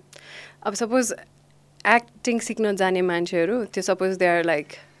 अब सपोज एक्टिङ सिक्न जाने मान्छेहरू त्यो suppose they are like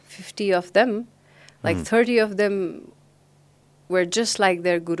 50 of them like 30 of them were just like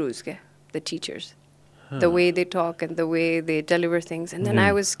their gurus के the teachers. The way they talk and the way they deliver things. And then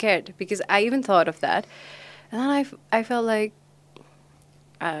I was scared because I even thought of that. And then I felt like,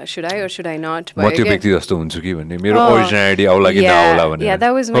 should I or should I not? म त्यो व्यक्ति जस्तो हुन्छु कि भन्ने मेरो originality आउला कि नआउला भनेर Yeah,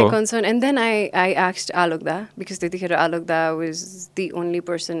 that was my concern. And then I asked Alokda because त्यतिखेर Alokda was the only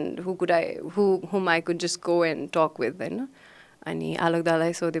person whom I could just go and talk with, you know. अनि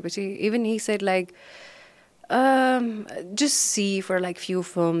Alokdaलाई सोधेपछि even he said like just see for like few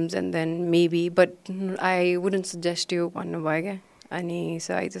films and then maybe, but I wouldn't suggest you भन्नु भयो क्या अनि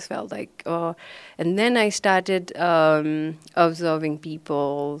so I just felt like and then I started observing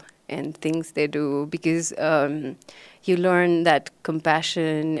people and things they do because you learn that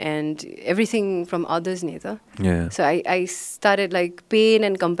compassion and everything from others neither. Yeah. So I started like pain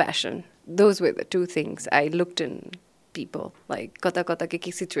and compassion. Those were the two things I looked in people, like kata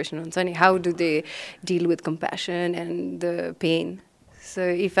ke situation huncha ni, how do they deal with compassion and the pain. So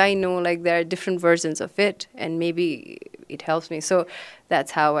if I know like there are different versions of it and maybe it helps me, so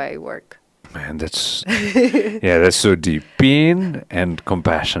that's how I work. Man, that's yeah, that's so deep. Pain and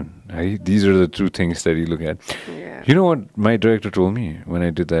compassion, right? These are the two things that you look at. Yeah. You know what my director told me when I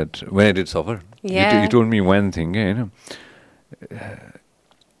did Suffer? Yeah. He told me one thing, you know.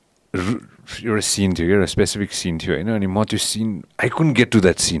 एउटा सिन थियो क्या, specific सिन थियो होइन अनि म त्यो scene I couldn't get to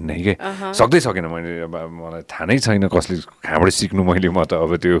that scene नै के सक्दै सकेन मैले अब मलाई थाहा नै छैन कसले कहाँबाट सिक्नु मैले म त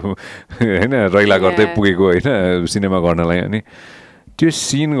अब त्यो होइन रैला गर्दै पुगेको होइन सिनेमा गर्नलाई अनि त्यो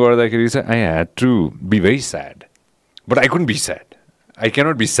सिन गर्दाखेरि चाहिँ I had to be very sad but I couldn't be sad I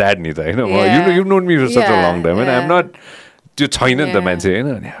cannot be sad नि त होइन you known me for such a long time होइन आई एम नट त्यो छैन नि त मान्छे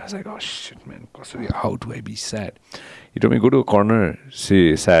होइन अनि I was like oh shit man कसरी how do I be sad. You told me go to a corner, say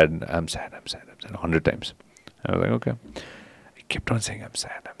sad, I'm sad 100 times. I was like, okay. I kept on saying I'm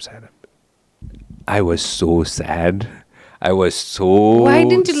sad. I was so sad. I was so Why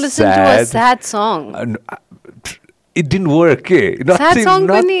didn't you listen to a sad song? It didn't work.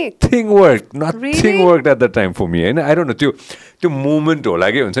 Nothing worked. Nothing worked at that time for me. And I don't know. त्यो moment होला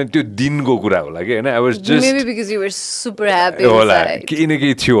के हुन्छ नि त्यो दिनको कुरा होला के हैन I was just maybe because you were super happy होला inside. केही न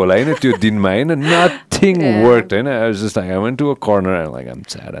केही थियो होला हैन त्यो दिनमा हैन nothing worked Hahn I was just like I went to a corner and like I'm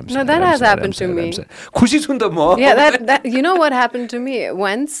sad. No, that has happened to me. खुसी छु नि त म. Yeah, that you know what happened to me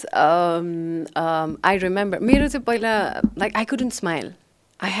once I remember मेरो चाहिँ पहिला like I couldn't smile.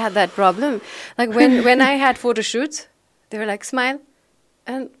 I had that problem. Like when I had photo shoots, they were like smile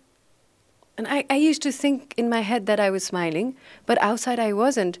and I used to think in my head that I was smiling, but outside I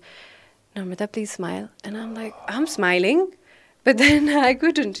wasn't. Namrata, please smile. And I'm like, I'm smiling. But then I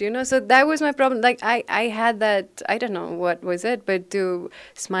couldn't, you know. So that was my problem. Like I had that, I don't know what was it, but to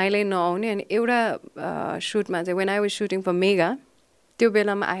smile नआउने अनि एउटा shootमा चाहिँ when I was shooting for Mega, त्यो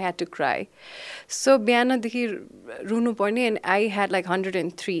बेलामा I had to cry. So बिहानदेखि रुनु पर्ने and I had like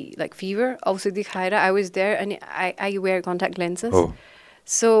 103 like fever. औषधि खाएर I was there and I wear contact lenses. Oh.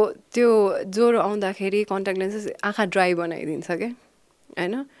 So त्यो ज्वरो आउँदाखेरि contact lenses आँखा dry बनाइदिन्छ के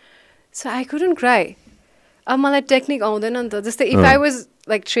हैन. So I couldn't cry. अब मलाई टेक्निक आउँदैन नि त जस्तै if I was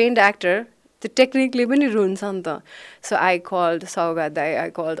like trained actor त्यो टेक्निकले पनि रुन्छ नि त सो आई कल्ड सौगात दाई आई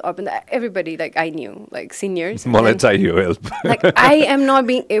called Arpan everybody like I knew like seniors मलाई चाहियो help like I am not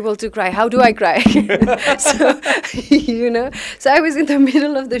being able to cry. How do I cry? So, you know, so I was in the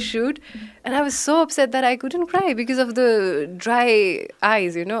middle of the shoot and I was so upset that I couldn't cry because of the dry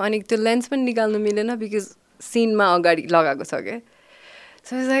eyes, you know. And the lens पनि निकाल्नु मिलेन because scene मा अगाडि लगाएको छ के. So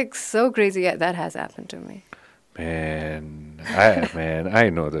it's like so crazy. Yeah, that has happened to me. Man, I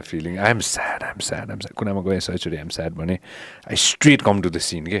know the feeling. I'm sad. कुनामा गए surgery, I'm sad भने I straight come to the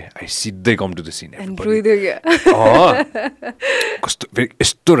scene के I सिधै come to the scene. And रुइदियो क्या. कस्तो फेरि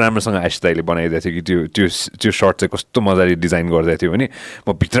यस्तो राम्रोसँग आशिष दाइले बनाइदिएको थियो कि त्यो सर्ट चाहिँ कस्तो मजाले डिजाइन गरिदिएको थियो भने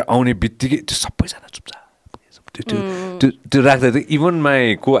म भित्र आउने बित्तिकै त्यो सबैजना चुपचाप त्यो राख्दा थियो इभन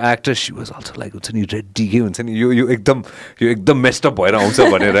माई को actor she was also like हुन्छ नि रेडी के हुन्छ नि यो एकदम मेस्टअप भएर आउँछ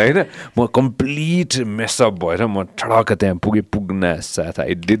भनेर होइन म कम्प्लिट मेस्टअप भएर म ठडक्क त्यहाँ पुग्न साथ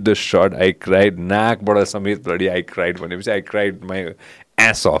I did the shirt I cried नाकबाट समेत ब्लडी आई क्राइड भनेपछि I cried my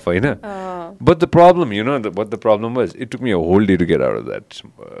ass off, होइन? But the problem, you know, what the problem was, it took me a whole day to get out of that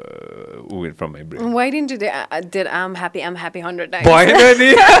from my brain. Why didn't you did I'm happy 100 times? भएन नि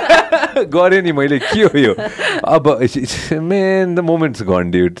गरेँ नि मैले के हो यो अब man the moment's gone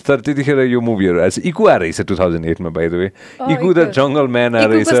dude तर त्यतिखेर यो मुभीहरू आएछ इकु आएर रहेछ 2008 मा by the way इकु the jungle म्यान आएर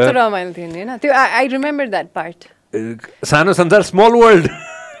रहेछ कस्तो रमाइलो थियो नि हैन त्यो I remember that part सानो संसार small world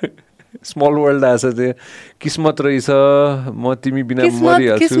आएछ त्यो किस्मत रहेछ म तिमी बिना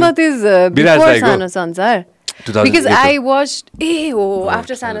मरिहाल्छु किस्मत is before सानो संसार because I watched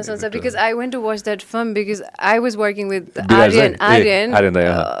after Sana Sansa because I went to watch that film because I was working with Aryan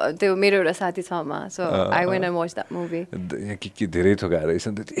त्यो मेरो एउटा साथी छ मा so I went and watched that movie के धेरै थोक आएर रहेछ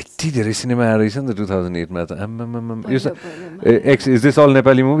नि त यति धेरै सिनेमा आएर रहेछ नि त 2008 मा त is this all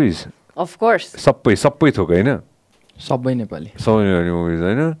Nepali movies of course सबै थोक हैन सबै नेपाली मोभिज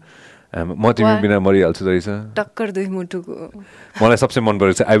हैन म तिमी बिना मरिहाल्छु रहेछ टक्कर दुई मुटुको मलाई सबसे मन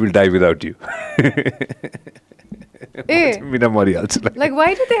परेको छ आई विल डाई विदाउट यु बिना मरिहाल्छु like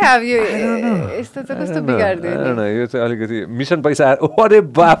why do they have you यस्तो त कस्तो बिगार्दियो नि यो चाहिँ अलिकति मिसन पैसा अरे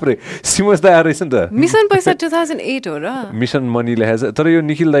बाप रे सिमस दाइ आएर रहेछ नि त मिसन पैसा 2008 हो र मिसन मनी लेखेछ तर यो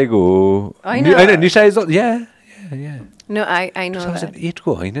निखिल दाइको हो हैन Nisha is yeah No, I know 2008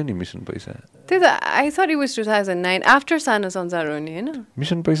 को हैन नि मिसन पैसा I thought it was 2009 after सानो संसार हो नि हैन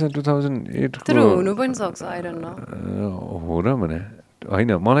मिसन पैसा 2008 को तर हुनु पनि सक्छ I don't know हो र भने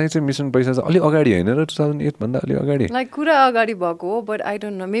हैन मलाई चाहिँ मिसन पैसा चाहिँ अलि अगाडि हैन र 2008 भन्दा अलि अगाडि लाइक कुरा अगाडि भएको हो but I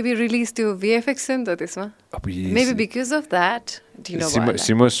don't know maybe release त्यो VFX नि त त्यसमा maybe because of that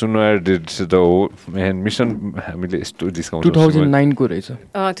Simo Sunar did the whole man mission हामीले यस्तो डिस्काउन्ट 2009 को रहेछ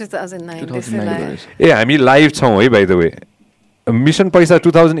 2009 ए हामी लाइभ छौं है बाइ द वे मिसन पैसा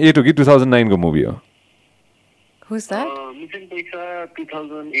 2008 हो कि 2009 को मुभी हो Who's that? Mission Paisa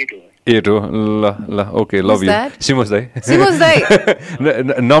 2008 हो 8 हो ल okay love you Simos dai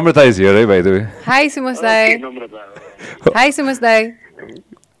Namrata is here by the way Hi Simos dai Hi Simos dai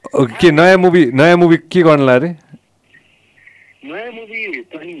Okay नयाँ मुभी के गर्न लाग्यो नयाँ मुभी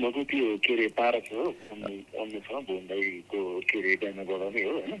पनि मको त्यो के रे पारक हो अन्य छ भोन्दाइको के रे गानाबाट नै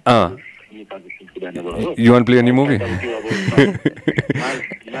हो हैन नेपाली फिल्मको गानाबाट हो You want to play any movie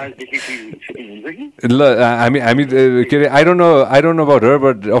ल हामी के रे I don't know about her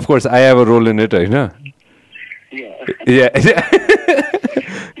but of course I have a role in it Hahn Yeah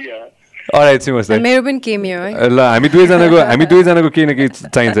Alright Simos dai मेरो पनि cameo है ल हामी दुईजनाको केही न केही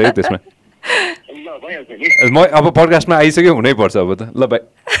चाहिन्छ है त्यसमा म अब पडकास्टमा आइसक्यो हुनै पर्छ अब त ल by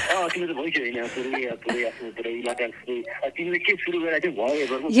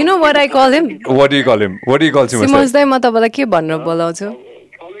You know what I call him? What do you call him? Simos dai म तपाईलाई के भनेर बोलाउँछु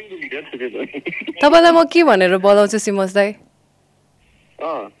तपाईलाई म के भनेर बोलाउँछु सिमोस दाइ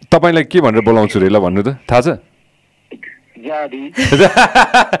तपाईलाई के भनेर बोलाउँछु रे ल भन्नु त थाहा छ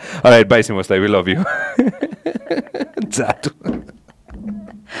Alright bye Simos dai we love you जादु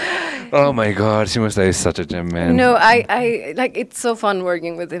Oh my god, Simos dai is such a gem man. No, I like it's so fun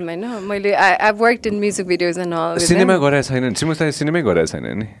working with him. I know. I've worked in music videos and all with Cinema him. गरेको छैन Simos dai सिनेमै गरेको छैन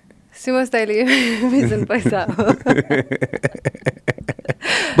नि Simos dai ले मिसन पैसा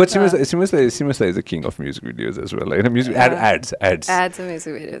But Simasta is the king of music videos as well. Like music ads. Ads and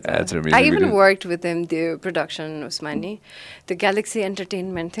music videos. Ads and music I even videos. worked with him the production उसमा नि त्यो Galaxy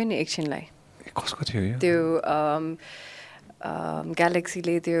Entertainment थियो नि एकछिनलाई कसको थियो यो? त्यो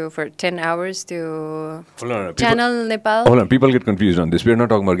Galaxy-ले त्यो for 10 hours त्यो Hold on, Channel Nepal. Hold on, people get confused on this. We're not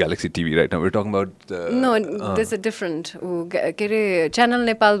talking about Galaxy TV right now. We're talking about No, there's a different के अरे Channel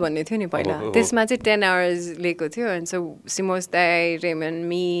Nepal भन्ने थियो नि पहिला त्यसमा चाहिँ 10 hours लिएको थियो and so Simos Dai, Raymond,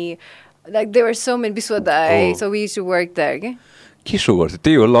 me, like there were so many Biswa Dai, so we used to work there के के सो गर्छ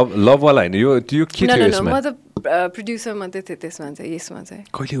त्यही हो लभ वाला हैन यो त्यो के थियो No, यसमा म त producer मात्रै थिएँ त्यसमा चाहिँ यसमा चाहिँ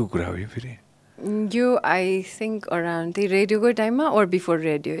कहिलेको कुरा हो यो फेरि यो I think around the radio time or before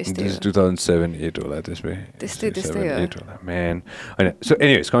radio This is 2007-8 होला त्यसमै त्यस्तै 7-8 होला man so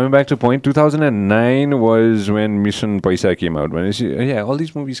anyways coming back to point 2009 was when Mission Paisa came out when yeah all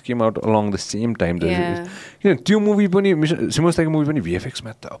these movies came out along the same time त्यो movie पनि सिमोस्ताको movie पनि VFX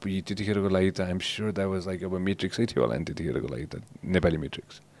मा त अब त्यतिखेरको लागि त I'm sure that was like अब Matrix नै थियो होला नि त्यतिखेरको लागि त नेपाली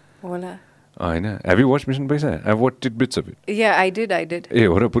Matrix होला हैन have you watched Mission Paisa I've watched tidbits of it yeah I did ए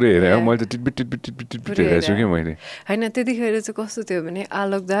हो र पुरै हेरे मैले त tidbit हेरेछु के मैले हैन त्यतिखेर चाहिँ कस्तो थियो भने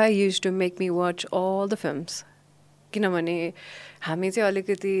आलोक दा used to make me watch all the films किनभने हामी चाहिँ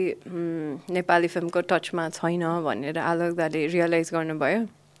अलिकति नेपाली फिल्मको टचमा छैन भनेर आलोक दाले रियलाइज गर्नुभयो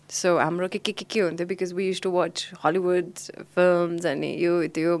So हाम्रो के हुन्थ्यो because we used to watch Hollywood films अनि यो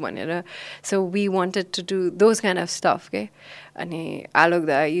त्यो भनेर so we wanted to do those kind of stuff के अनि आलोक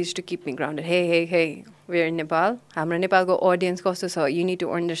दा used to keep me grounded hey we're in Nepal हाम्रो नेपालको audience कस्तो छ you need to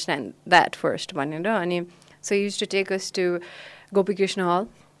understand that first भनेर अनि so he used to take us to Gopi Krishna Hall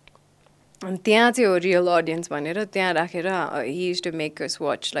अनि त्यहाँ चाहिँ हो real audience भनेर त्यहाँ राखेर he used to make us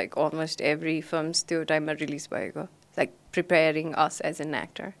watch like almost every films त्यो टाइममा रिलिज भएको like preparing us as an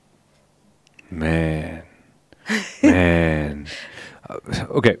actor Man.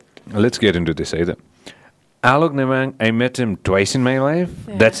 Okay, let's get into this either. Alok Nemang, I met him twice in my life.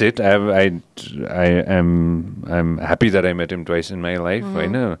 Yeah. That's it. I'm happy that I met him twice in my life. I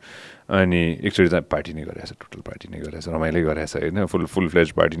know. अनि एकचोटि त party नै गरेछ total party नै गरेछ रमाइलो गरेछ हैन full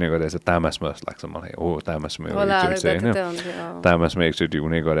fledge party नै गरेछ तामासमा जस्तो लाग्छ मलाई हो तामासमा एकचोटि हैन तामासमा एकचोटि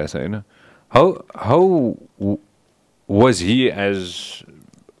हुने गरेछ हैन how was he as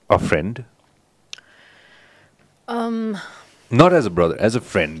a friend? Not as a brother, as a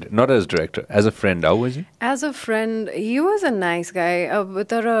friend, not as a director, as a friend. How was he? As a friend, he was a nice guy.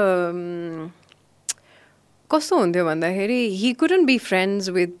 तर कस्तो हुन्थ्यो भन्दाखेरि he couldn't be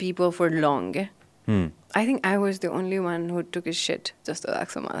friends with people for long. I think I was the only one who took his shit जस्तो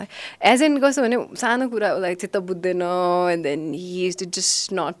लाग्छ मलाई. As in कस्तो भने सानो कुरा उसलाई चित्त बुझ्दैन and then he used to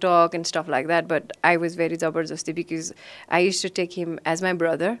just not talk and stuff like that. But I was very जबरजस्ती because I used to take him as my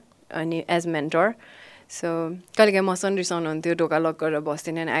brother and as mentor. So कहिलेकाहीँ मसँग रिसाउनु हुन्थ्यो ढोका लक गरेर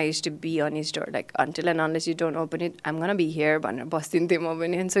बस्दिनँ and I used to be on his door like until and unless you don't open it I'm gonna be here भनेर बस्दिन्थेँ म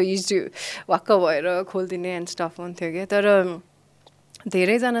पनि and so he used to वाक्क भएर खोलिदिने and stuff हुन्थ्यो क्या तर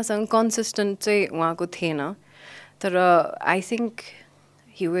धेरैजनासँग consistent चाहिँ उहाँको थिएन तर I think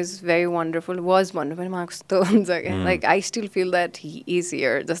he was very wonderful was भन्नु पनि मलाई कस्तो हुन्छ क्या like I still feel that he is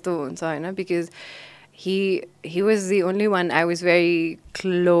here जस्तो हुन्छ होइन because he was the only one I was very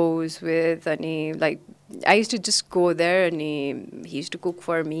close with and like I used to just go there and he used to cook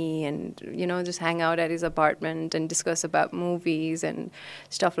for me and you know just hang out at his apartment and discuss about movies and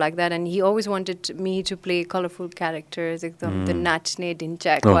stuff like that and he always wanted me to play colorful characters like the nachne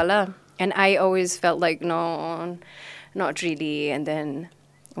dinchak wala and I always felt like no not really and then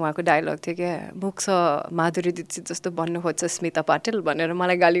उहाँको dialogue थियो क्या मुख छ माधुरी दीक्षित जस्तो भन्नु खोज्छ स्मिता पाटिल भनेर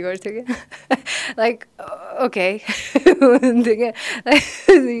मलाई गाली गर्थ्यो क्या लाइक ओके हुन्थ्यो क्या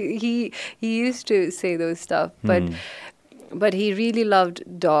he used to say those stuff but he really loved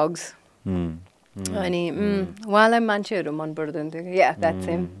dogs अनि उहाँलाई मान्छेहरू मन पर्दैन थियो yeah that's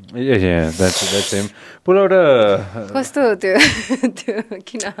him yeah that's him पुरा एउटा कस्तो त्यो त्यो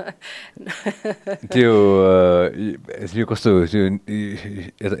किन त्यो यो कस्तो त्यो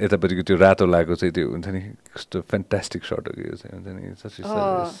यतापट्टिको त्यो रातो लागेको चाहिँ त्यो हुन्छ नि कस्तो फ्यान्टास्टिक सर्ट हो यो चाहिँ हुन्छ नि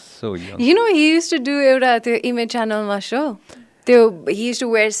so young you know he used to do एउटा त्यो इमेज च्यानलमा शो त्यो he used to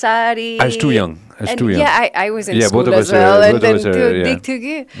wear sari I was too young yeah I was in school as well and then त्यो देख्थ्यो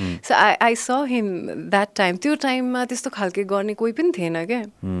कि so I saw him that time त्यो टाइममा त्यस्तो खालके गर्ने कोही पनि थिएन क्या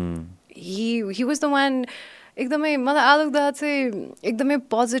he was the one एकदमै मलाई आलोक दा चाहिँ एकदमै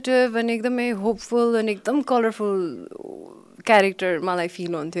पोजिटिभ अनि एकदमै होपफुल अनि एकदम कलरफुल क्यारेक्टर मलाई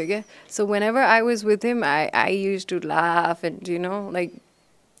फिल हुन्थ्यो क्या so when ever I was with him I use to laugh and you know like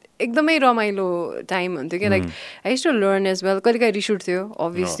एकदमै रमाइलो टाइम हुन्थ्यो क्या like I use to learn as well कहिलेकाहीँ रिस उठ्थ्यो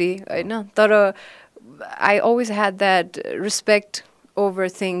अभियसली होइन तर I always had that respect over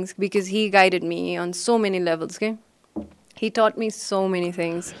things because he guided me on so many levels. Okay, he taught me so many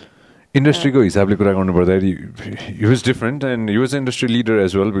things. Industry को हिसाबले कुरा गर्नु पर्दाखेरि he was different and he was an industry leader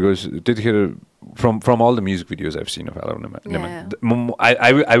as well because त्यतिखेर from all the music videos I've seen of Alok Naiman,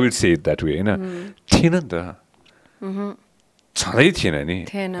 I will say it that way, हैन थिएन नि त छँदै थिएन नि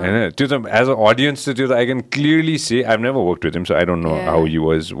हैन त्यो त as an audience त्यो त I can clearly say I've never worked with him so I don't know how he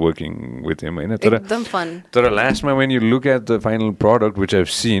was working with him हैन तर एकदम fun. तर लास्टमा when you look at the final product which I've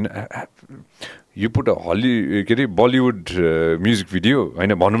seen you put a Bollywood music video,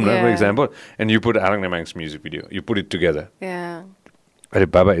 for example, and you put Alok Naiman's music video. You put it together. Yeah.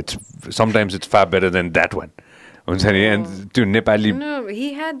 But Baba, sometimes it's far better than that one. And to Nepali. No,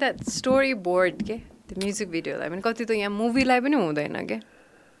 he had that storyboard, okay? The music video. I mean, movie live.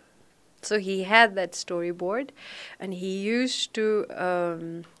 So he had that storyboard, and he used to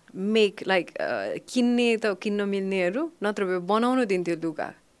make like kinne ta kinno milneharu natra banaunu dinthyo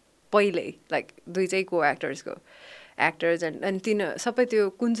luga. Paile, like दुईटै co-actors को actors and तीन सबै त्यो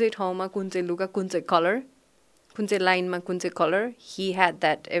कुन चाहिँ ठाउँमा कुन चाहिँ लुगा कुन चाहिँ color कुन चाहिँ लाइनमा कुन चाहिँ color he had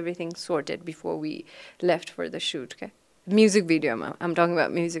that everything sorted before we left for the shoot. Okay, music video मा I'm talking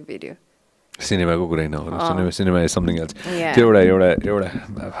about music video. Cinema को कुरा हैन cinema is something else. त्यो एउटा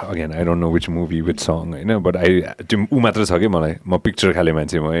again I don't know which movie which song Hahn but I त्यो उ मात्र छ के मलाई म पिक्चर खाले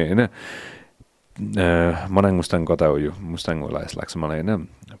मान्छे म हैन मनाङ मुस्ताङ कता हो यो मुस्ताङ होला जस्तो लाग्छ मलाई हैन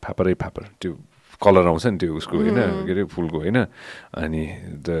फापर त्यो कलर आउँछ नि त्यो उसको हैन के रे फुलको हैन अनि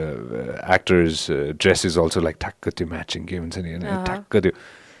द actors dress is also like ठ्याक्क त्यो म्याचिङ के हुन्छ नि हैन ठ्याक्क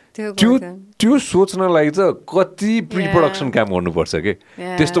त्यो सोच्नलाई चाहिँ कति प्री प्रोडक्सन काम गर्नुपर्छ के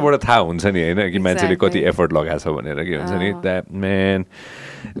त्यस्तोबाट थाहा हुन्छ नि हैन कि मान्छेले कति एफर्ट लगाएको छ भनेर के हुन्छ नि द्याट म्यान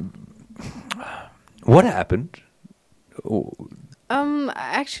what happened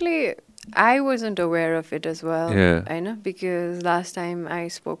actually I wasn't aware of it as well. Yeah. I know because last time I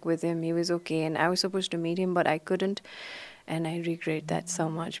spoke with him, he was okay, and I was supposed to meet him, but I couldn't, and I regret that so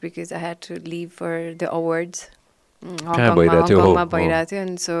much because I had to leave for the awards. Hong Kong,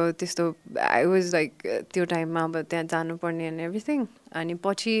 and so this I was like त्यो time मा but त्यहाँ जानु पर्ने and everything. अनि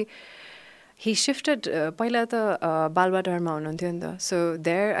पछि he shifted पहिला त बालबाटारमा हुनुहुन्थ्यो नि त so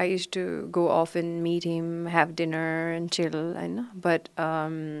there I used to go off and meet him, have dinner and chill Hahn but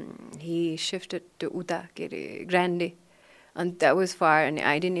he shifted to उता के अरे Grande and that was far and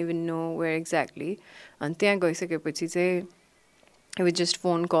I didn't even know where exactly अनि त्यहाँ गइसकेपछि चाहिँ it was just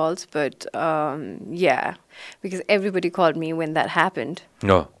phone calls but yeah because everybody called me when that happened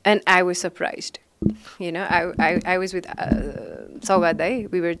and I was surprised. You know, I was with Saugada.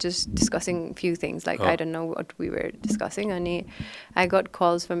 We were just discussing a few things. Like, I don't know what we were discussing. And I got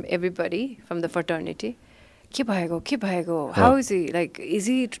calls from everybody, from the fraternity. Ke bhayego? How is he? Like, is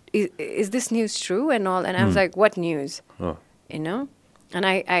this news true and all? And I was like, what news? You know? And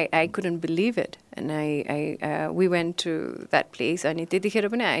I couldn't believe it. And we went to that place. And I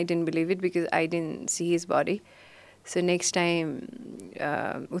didn't believe it because I didn't see his body. So next time,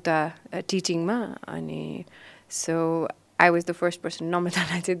 uta teaching ma, ani so I was the first person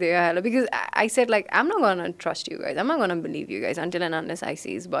because I said like I'm not gonna trust you guys. I'm not gonna believe you guys until and unless I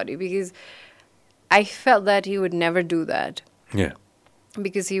see his body because I felt that he would never do that. Yeah.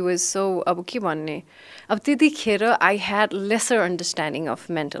 Because he was so I had lesser understanding of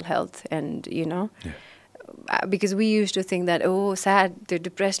mental health and you know. Yeah. Because we used to think that sad, they're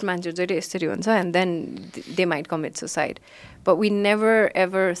depressed and then they might commit suicide, but we never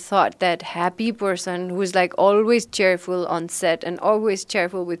ever thought that happy person who's like always cheerful on set and always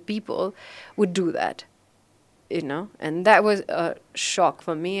cheerful with people would do that, you know. And that was a shock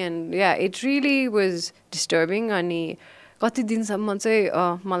for me and yeah, it really was disturbing. Ani कति दिनसम्म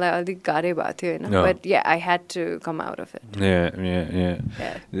चाहिँ मलाई अलिक गाह्रै भएको थियो हैन but yeah I had to come out of it. Yeah.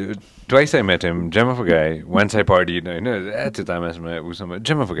 Twice I met him. Gem of a guy. Once I partied, at the time as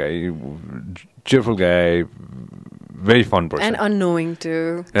gem of a guy, cheerful guy, very fun person. And annoying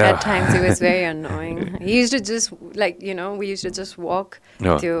too. At times he was very annoying. He used to just we used to just walk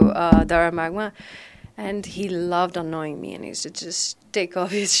to Dara Magma. And he loved annoying me and he used to just take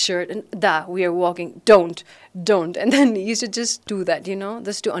off his shirt and we are walking, don't. And then he used to just do that,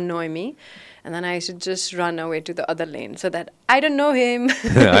 just to annoy me. And then I used to just run away to the other lane so that I don't know him.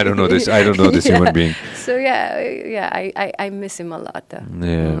 I don't know this human being. So I miss him a lot.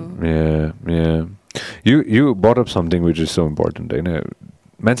 Yeah. You brought up something which is so important,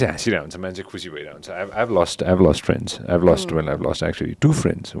 मान्छे हाँसिरहेको हुन्छ मान्छे खुसी भइरहेको हुन्छ I've lost friends. I've lost actually 2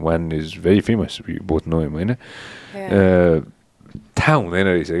 friends. One is very famous. We both know him, हैन थाहा हुँदैन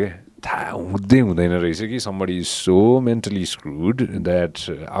रहेछ के थाहा हुँदै हुँदैन रहेछ कि somebody is so mentally screwed that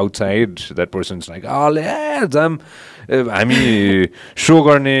outside that person's like हामी show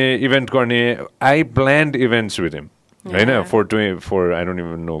गर्ने event गर्ने I planned events with him होइन for I don't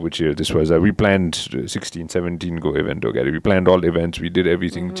even know which year this was we planned 16 17 go event we planned all events we did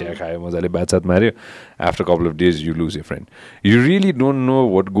everything चिया खायो मजाले बातसात मार्यो after a couple of days you lose your friend you really don't know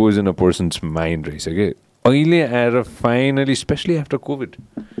what goes in a person's mind रहेछ के अहिले आएर finally especially after COVID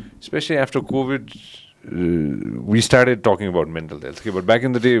we started talking about mental health okay, but back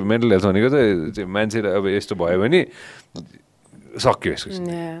in the day mental health भनेको त मान्छे अब यस्तो भयो भने सक्यो यसको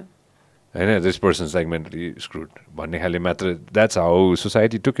होइन this person's like mentally screwed भन्ने खाले मात्र that's how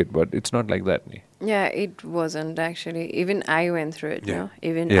society took it but it's not like that नि Yeah, it wasn't actually. Even I went through it, no?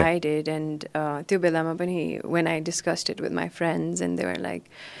 Even I did. And त्यो बेलामा पनि when I discussed it with my friends and they were like,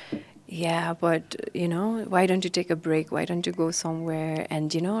 yeah, but, you know, why don't you take a break? Why don't you go somewhere?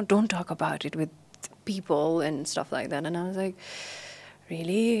 And, you know, don't talk about it with people and stuff like that. And I was like,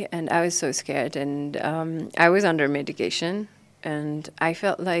 really? And I was so scared. And I was under medication. And I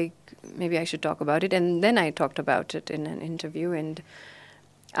felt like maybe I should talk about it. And then I talked about it in an interview. And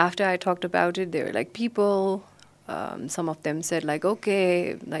after I talked about it, they were like, people, some of them said like,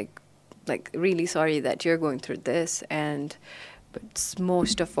 okay, like really sorry that you're going through this. But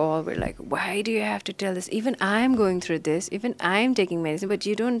most of all, we're like, why do you have to tell this? Even I'm going through this. Even I'm taking medicine, but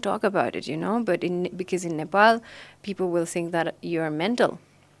you don't talk about it, you know? But because in Nepal, people will think that you're mental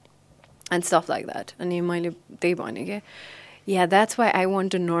and stuff like that. And yeah, that's why I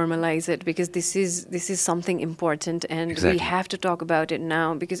want to normalize it because this is something important and we have to talk about it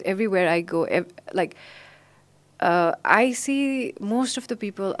now because everywhere I go, I see most of the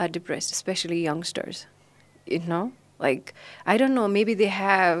people are depressed, especially youngsters, you know? Like, I don't know, maybe they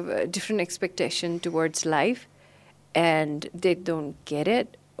have a different expectation towards life and they don't get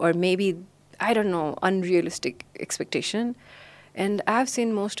it. Or maybe, I don't know, unrealistic expectation. And I've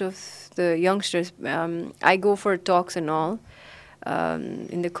seen most of the youngsters, I go for talks and all,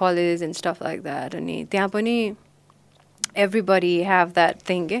 in the college and stuff like that. And everybody have that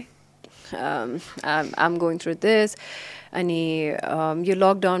thing, I'm going through this. अनि यो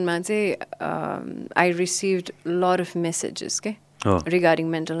लकडाउनमा चाहिँ I received a lot of messages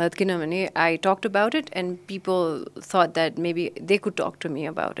regarding mental health किनभने I talked about it and people thought that maybe they could talk to me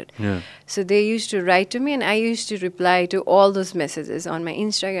about it. So they used to write to me and I used to reply to all those messages on my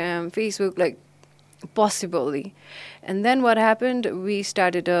Instagram, Facebook, like possibly. And then what happened, we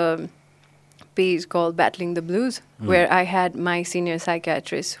started a page called Battling the Blues where I had my senior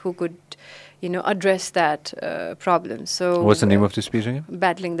psychiatrist who could address that problem. So what's the name of this page again?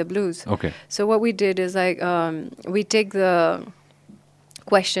 Battling the Blues. Okay. So what we did is like we take the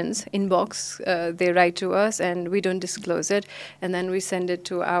questions inbox, they write to us and we don't disclose it, and then we send it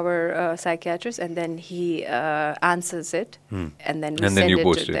to our psychiatrist and then he answers it and then we send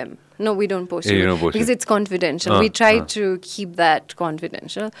it to them. No, we don't post it because it's confidential. We try to keep that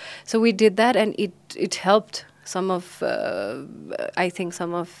confidential. So we did that and it helped. Some of, I think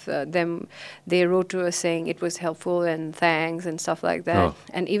some of them, they wrote to us saying it was helpful and thanks and stuff like that.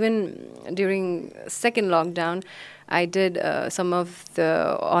 And even during second lockdown, I did some of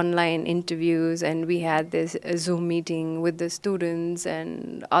the online interviews and we had this Zoom meeting with the students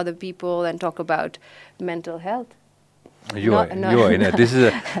and other people and talk about mental health. You are this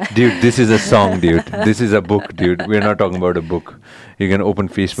is a song, dude. This is a book, dude. We're not talking about a book. You can open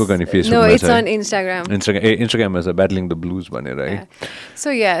Facebook and Facebook. No, it's on Instagram. Instagram is Battling the Blues, right?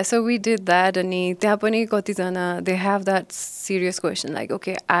 So we did that, and they have that serious question like,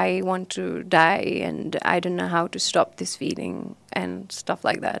 okay, I want to die, and I don't know how to stop this feeling and stuff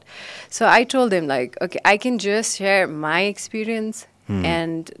like that. So I told them like, okay, I can just share my experience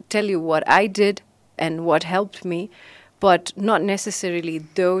and tell you what I did and what helped me. But not necessarily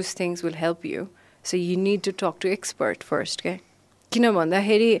those things will help you. So you need to talk to expert first, okay?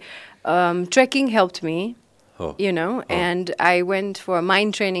 Trekking helped me, and I went for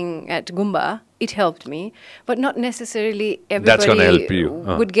mind training at Goomba. It helped me. But not necessarily everybody help you.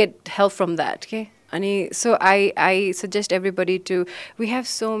 Would get help from that, okay? So I suggest everybody we have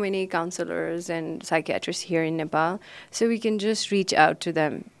so many counselors and psychiatrists here in Nepal, so we can just reach out to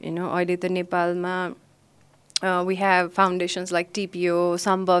them. अहिले त नेपालमा we have foundations like TPO,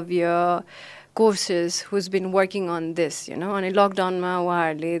 Sambhavya, courses who's been working on this, and in lockdown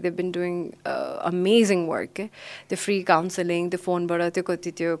they've been doing amazing work. The free counseling, the phone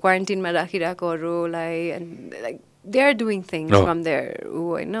quarantine and like they're doing things from there.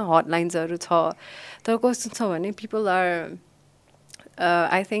 Hotlines people are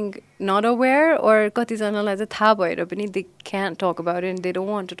I think not aware or कतिजनालाई चाहिँ थाहा भएर पनि they can't talk about it and they don't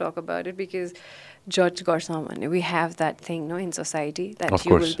want to talk about it because judge गर्छ भने we have that thing no in society that Of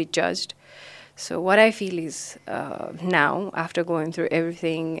you will course. be judged. So what I feel is now after going through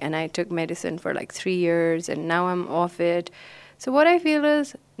everything and I took medicine for like 3 years and now I'm off it. So what I feel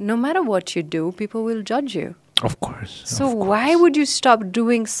is no matter what you do, people will judge you. Of course. So of course. why would you stop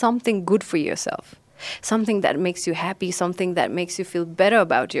doing something good for yourself? Something that makes you happy, something that makes you feel better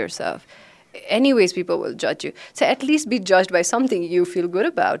about yourself. Anyways, people will judge you. So at least be judged by something you feel good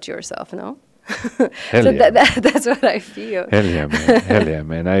about yourself, no? Hell so yeah. that's what I feel. Hell yeah, man. Hell yeah,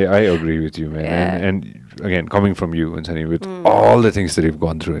 man. I agree with you, man. Yeah. And again, coming from you, and Sunny, with all the things that you've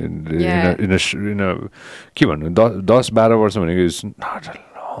gone through Yeah. in a के भन्नु 10-12 वर्ष भनेको is not a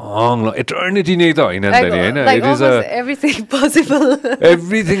long eternity नै त होइन नि त नि, होइन? Like It is almost everything possible.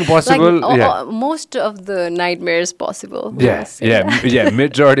 everything possible. Like yeah. most of the nightmares possible. Yeah, Let's say yeah, that. yeah.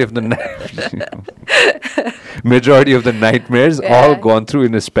 Majority of the nightmares all Yeah. gone through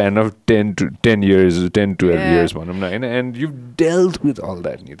in a span of 10 years, 12 Yeah. years भनौँ न होइन, and you've dealt with all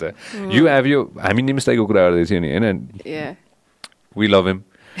that नि त. You have your हामी निमिषको कुरा गर्दै थियौँ नि होइन, Yeah. we love him,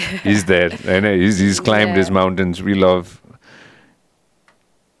 he's there होइन, he's climbed his Yeah. mountains, we love.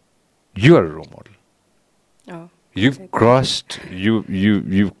 You are a role model. Oh. You've crossed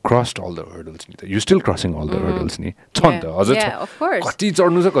you've crossed all the hurdles नि त. You're still crossing all the hurdles नि. छ नि त, अझ छ. Yeah, of course. कति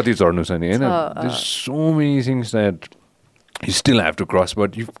चढ्नु छ कति चढ्नु छ नि होइन. There's so many things that you still have to cross,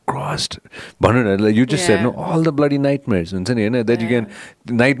 but you've crossed. भनौँ न, like you just said, no, Yeah. all the bloody nightmares हुन्छ नि होइन, that you can,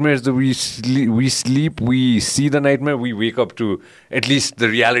 the nightmares that we sleep, we see the nightmare, we wake up to at least the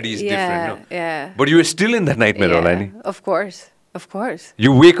reality is different. No? Yeah. But you are still in that nightmare, होला नि. Of course. Of course.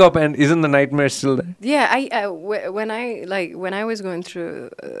 You wake up and isn't the nightmare still there? Yeah, when I was going through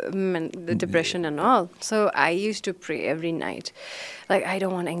the depression and all, so I used to pray every night, like I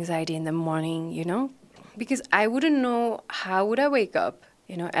don't want anxiety in the morning, you know, because I wouldn't know how would I wake up.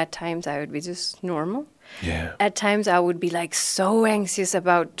 You know, at times I would be just normal. Yeah. At times I would be like so anxious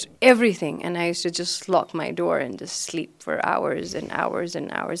about everything, and I used to just lock my door and just sleep for hours and hours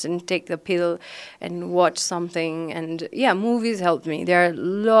and hours and take the pill and watch something. And yeah, movies helped me. There are a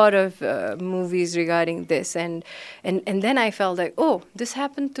lot of movies regarding this, and then I felt like, oh, this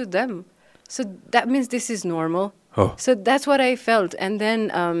happened to them, so that means this is normal. Oh. So that's what I felt. And then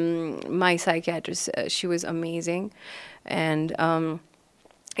my psychiatrist, she was amazing, and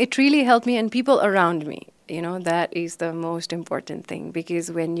it really helped me and people around me. You know, that is the most important thing,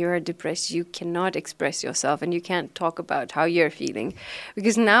 because when you're depressed, you cannot express yourself and you can't talk about how you're feeling.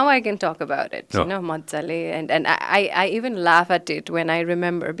 Because now I can talk about it, No. you know, mazzale, and I even laugh at it when I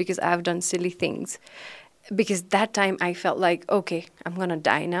remember, because I've done silly things. Because that time I felt like, okay, I'm gonna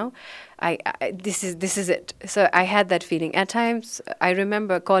die now. This is it. So I had that feeling. At times, I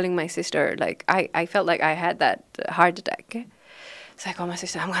remember calling my sister, like I felt like I had that heart attack. So I called my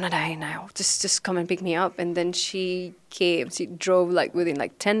sister, I'm gonna die now. Just come and pick me up. And then she came. She drove like within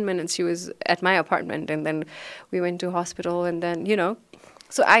like 10 minutes. She was at my apartment, and then we went to hospital. And then, you know,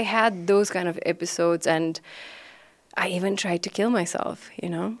 so I had those kind of episodes, and I even tried to kill myself, you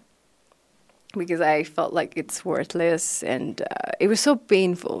know, because I felt like it's worthless, and it was so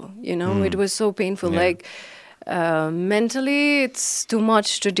painful, you know. It was so painful, Yeah. like mentally it's too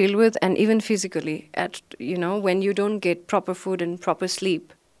much to deal with, and even physically, you know, when you don't get proper food and proper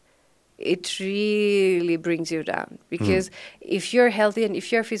sleep, it really brings you down. Because if you're healthy and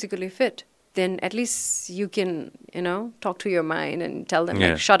if you're physically fit, then at least you can, you know, talk to your mind and tell them,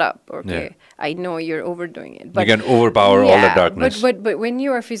 Yeah. like, shut up, okay, Yeah. I know you're overdoing it. You can overpower all the darkness. But when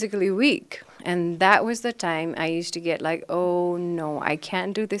you are physically weak, and that was the time I used to get like, oh no, I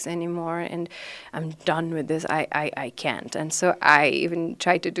can't do this anymore, and I'm done with this. I can't. And so I even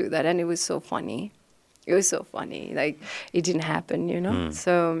tried to do that, and it was so funny. It was so funny. Like, it didn't happen, you know?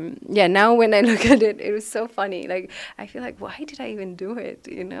 So, yeah, now when I look at it, it was so funny. Like, I feel like, why did I even do it,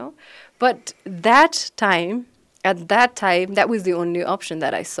 you know? But at that time, that was the only option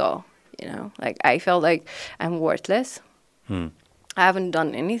that I saw, you know? Like, I felt like I'm worthless. I haven't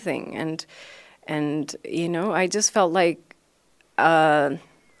done anything. And you know, I just felt like I'm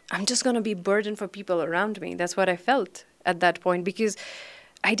just going to be a burden for people around me. That's what I felt at that point, because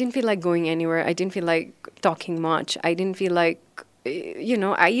I didn't feel like going anywhere. I didn't feel like talking much. I didn't feel like, you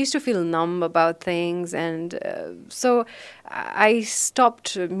know, I used to feel numb about things. And so I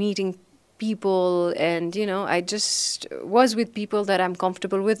stopped meeting people, and, you know, I just was with people that I'm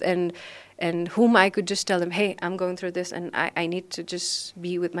comfortable with. And and whom I could just tell them, hey, I'm going through this and I need to just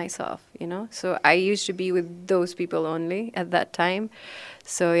be with myself, you know? So I used to be with those people only at that time.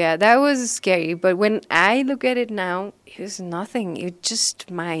 So yeah, that was scary. But when I look at it now, it was nothing. It was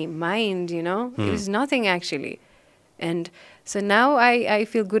just my mind, you know? It was nothing actually. And so now I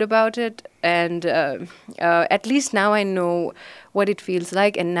feel good about it. And at least now I know what it feels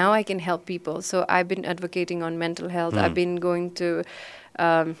like. And now I can help people. So I've been advocating on mental health. I've been going to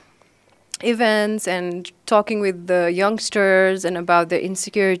events and talking with the youngsters and about their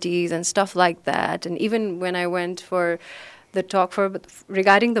insecurities and stuff like that. And even when I went for the talk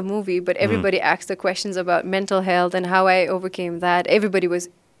regarding the movie, but everybody asked the questions about mental health and how I overcame that. Everybody was,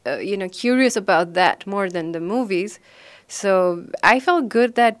 curious about that more than the movies. So I felt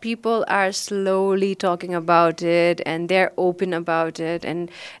good that people are slowly talking about it and they're open about it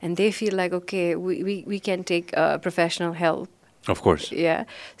and they feel like, okay, we can take professional help. Of course. Yeah.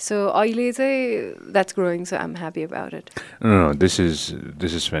 So that's growing, so I'm happy about it. No, this is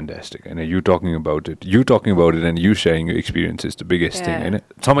fantastic. And you talking about it and you sharing your experience is the biggest thing. And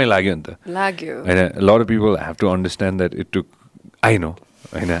समय लाग्यो नि त. लाग्यो. And a lot of people have to understand that it took, I know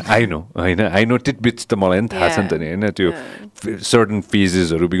tidbits त मलाई पनि थाहा छ नि त नि हैन त्यो certain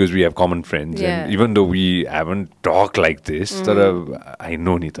phases because we have common friends and even though we haven't talked like this तर I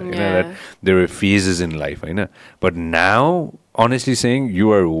know ni ta that there were phases in life Hahn but now honestly saying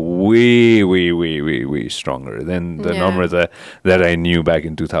you are way stronger than the Namrata that I knew back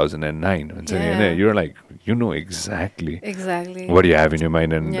in 2009 you're like you know exactly what you have in your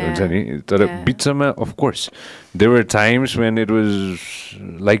mind and bitsama of course there were times when it was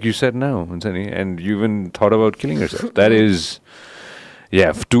like you said now and you even thought about killing yourself. That is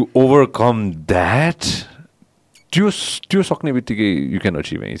to overcome that you can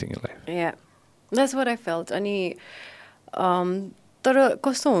achieve anything in life. That's what I felt. Ani तर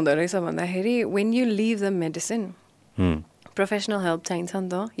कस्तो हुँदो रहेछ भन्दाखेरि when you leave the medicine professional help चाहिन्छ नि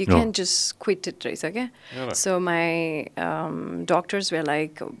त you can't just quit it रहेछ क्या. So my doctors were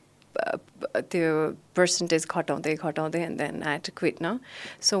like the percentage घटाउँदै and then I had to quit now.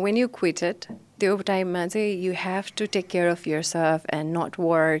 So when you quit it त्यो टाइममा चाहिँ you have to take care of yourself and not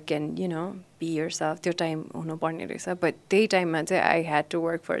work and be yourself. त्यो time हुनुपर्ने रहेछ but त्यही टाइममा चाहिँ I had to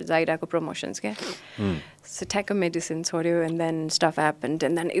work for Zairaको promotions क्या. So take a medicine छोड्यो and then stuff happened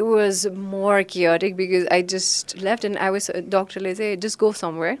and then it was more chaotic because I just left and I was doctorले चाहिँ just go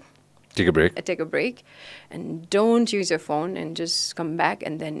somewhere. Take a break and don't use your phone and just come back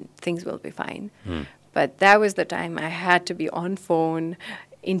and then things will be fine. But that was the time I had to be on phone,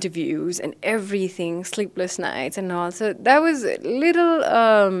 interviews and everything, sleepless nights and all. So that was a little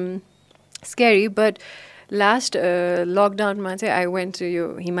scary, but last lockdown I went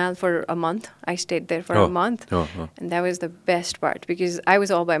to Himal for a month. I stayed there for a month and that was the best part because I was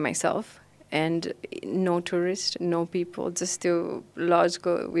all by myself. And no tourists, no people, just the lodge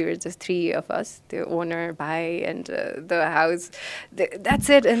we were just 3 of us, the owner, Bhai, and the house. That's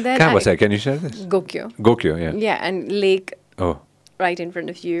it. And then can you share this? Gokyo, yeah. Yeah, and lake right in front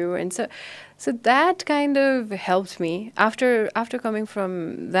of you. And so that kind of helped me. After coming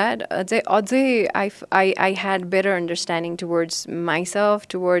from that, I had better understanding towards myself,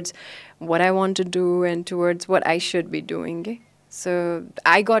 towards what I want to do, and towards what I should be doing. So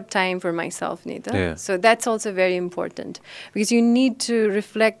I got time for myself, Nita. So that's also very important because you need to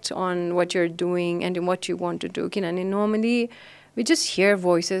reflect on what you're doing and what you want to do. Normally, we just hear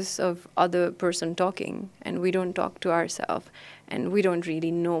voices of other person talking and we don't talk to ourselves and we don't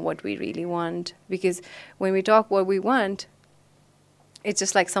really know what we really want because when we talk what we want, it's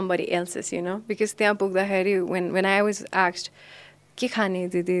just like somebody else's, because when I was asked, "Ke khane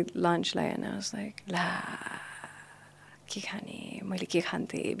didi lunch la?" and I was like,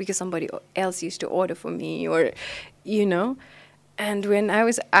 because somebody else used to order for me or and when I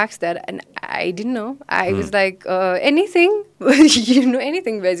was asked that and I didn't know, I was like anything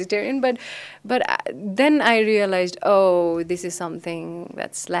anything vegetarian but then I realized this is something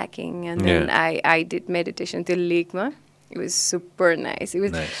that's lacking and then I did meditation till Ligma. It was super nice. It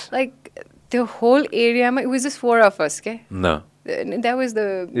was like the whole area, it was just 4 of us, okay? No. That was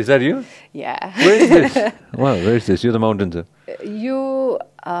the... Is that you? Yeah. Where is this? Wow, where is this? You're the mountains. You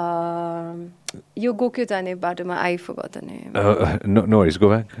Gokyo jane baटोमा I forgot the name. No worries, go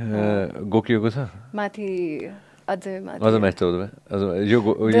back. Gokyo ko cha? Mathi अझै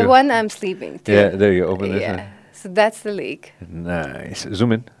mathi. The one I'm sleeping. Yeah, there you go. Open this. Yeah. So that's the lake. Nice.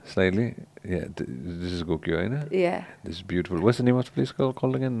 Zoom in slightly. Yeah, this is Gokyo, right? Yeah. This is beautiful. What's the name of the place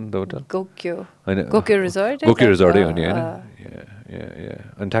called again? The hotel? Gokyo. Gokyo Resort? Gokyo Resort, yeah.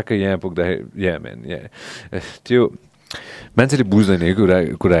 And Taka yeah, man, yeah. मान्छेले बुझ्दैन है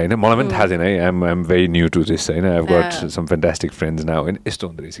कुरा होइन मलाई पनि थाहा थिएन है I'm very new to this होइन I have got some fantastic friends now होइन यस्तो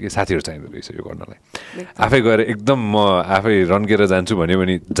हुँदो रहेछ कि साथीहरू चाहिँदो रहेछ यो गर्नलाई आफै गएर एकदम म आफै रन्केर जान्छु भन्यो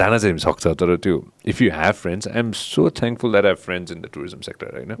भने जान चाहिँ सक्छ तर त्यो if you have friends I am so thankful that I have friends in the tourism sector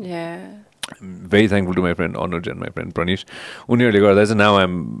होइन very thankful to my friend Anuj and my friend Pranish उनीहरूले गर्दा चाहिँ now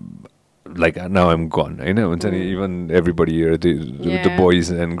I'm like now I'm gone होइन हुन्छ नि even everybody here the boys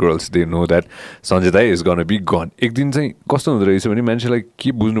and girls they know that Sanjay Dai is gonna be gone एक दिन चाहिँ कस्तो हुँदो रहेछ भने मान्छेलाई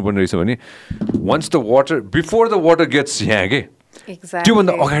के बुझ्नुपर्ने रहेछ भने once the water before the water gets यहाँ के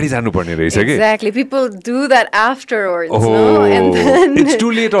त्योभन्दा अगाडि जानुपर्ने रहेछ कि Exactly. People do that afterwards, no? And then it's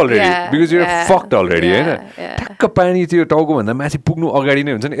too late already because you're fucked already होइन ठ्याक्क पानी त्यो टाउको भन्दा माथि पुग्नु अगाडि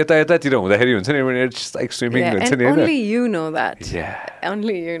नै हुन्छ नि यतातिर हुँदाखेरि हुन्छ नि it's like swimming हुन्छ नि and only you know that.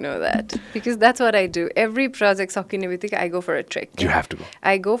 Only you know that because that's what I do. Every project सकिने बित्तिकै I go for a trek. You have to go.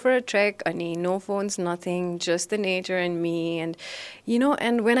 I go for a trek अनि no phones, nothing, just the nature and me and you know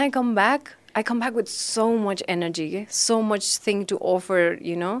and when I come back with so much energy, so much thing to offer,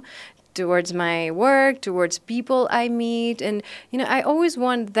 you know, towards my work, towards people I meet. And, you know, I always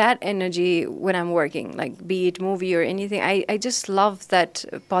want that energy when I'm working, like be it movie or anything. I just love that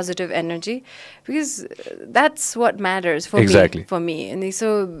positive energy because that's what matters for me. And so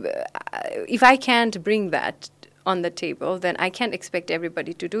if I can't bring that on the table, then I can't expect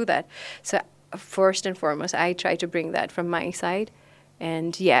everybody to do that. So first and foremost, I try to bring that from my side.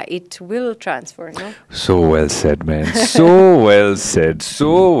 And yeah, it will transfer, no? So well said, man. So well said.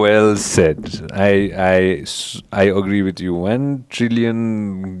 So well said. I agree with you. 1 trillion,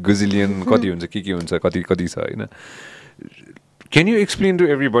 gazillion, कति हुन्छ के हुन्छ कति छ होइन. Can you explain to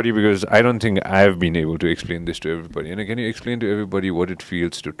everybody, because I don't think I've been able to explain this to everybody, you know, can you explain to everybody what it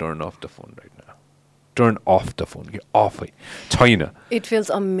feels to turn off the phone right now? Turn off the phone. Get off it. छैन. It feels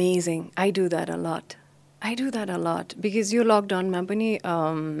amazing. I do that a lot. Because you locked on ma pani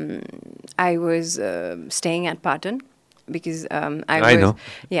I was staying at Patan because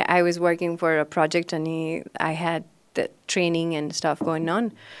I was working for a project and I had the training and stuff going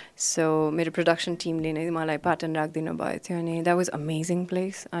on. So my production team le nai malai Patan rakdinu bhayo thyo ani that was amazing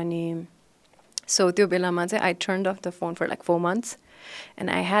place ani so tyo bela ma chai I turned off the phone for like 4 months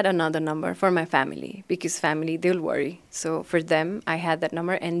and I had another number for my family because family they'll worry. So for them I had that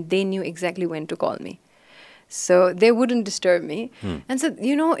number and they knew exactly when to call me. So they wouldn't disturb me. And so,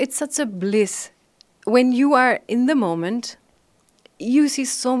 you know, it's such a bliss. When you are in the moment, you see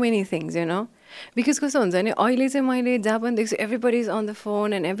so many things, you know. Because everybody's on the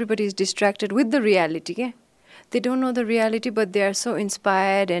phone and everybody's distracted with the reality. Yeah? They don't know the reality, but they are so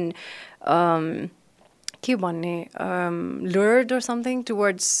inspired and lured or something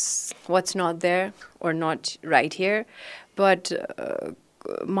towards what's not there or not right here. But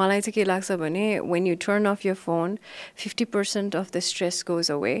मलाई चाहिँ के लाग्छ भने when you turn off your phone 50% of the stress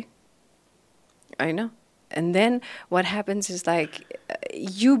goes away. I know. And then what happens is like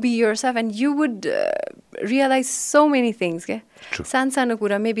you be yourself and you would realize so many things. True. Sansano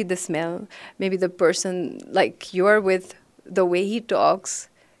kura, maybe the smell, maybe the person like you're with, the way he talks.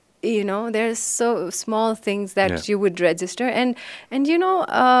 You know, there's so small things that you would register. And you know,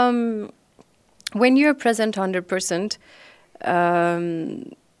 when you're present 100%,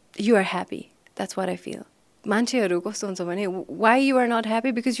 you are happy. That's what I feel. Why you are not happy?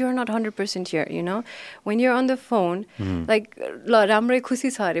 Because you are not 100% here, you know. When you're on the phone, like,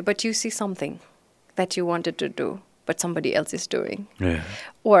 but you see something that you wanted to do, but somebody else is doing. Yeah.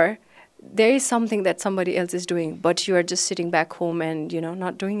 Or there is something that somebody else is doing, but you are just sitting back home and, you know,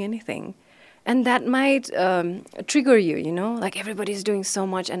 not doing anything. And that might trigger you, you know, like everybody's doing so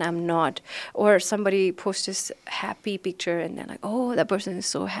much and I'm not. Or somebody posts this happy picture and they're like, oh, that person is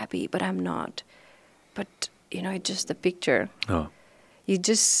so happy, but I'm not. But, you know, it's just the picture. Oh. You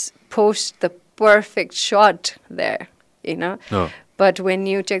just post the perfect shot there, you know. Oh. But when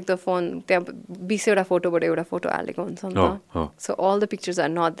you check the phone, there be a photo, but a photo haleko huncha ni ta. So all the pictures are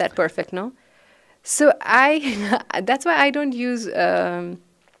not that perfect, no? So that's why I don't use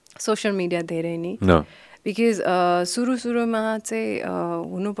social media धेरै नि. No. Because सुरुमा चाहिँ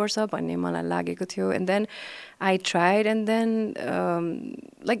हुनुपर्छ भन्ने मलाई लागेको थियो. And then I tried and then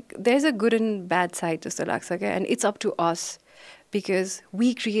like there's a good and bad side जस्तो लाग्छ क्या. And it's up to us because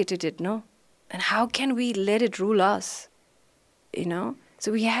we created it, no? And how can we let it rule us? You know?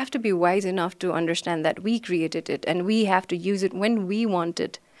 So we have to be wise enough to understand that we created it and we have to use it when we want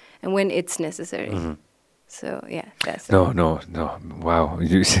it and when it's necessary. Mm-hmm. So, yeah, that's it. No. Wow.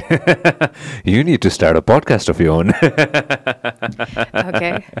 You need to start a podcast of your own.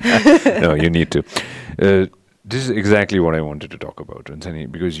 Okay. No, you need to. This is exactly what I wanted to talk about, Ransani,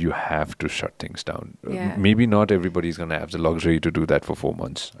 because you have to shut things down. Yeah. Maybe not everybody's going to have the luxury to do that for 4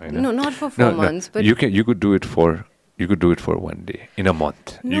 months. I know. No, not for 4 months, but you could do it for 1 day in a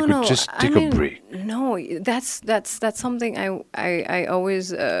month. You could just take a break. No, that's something I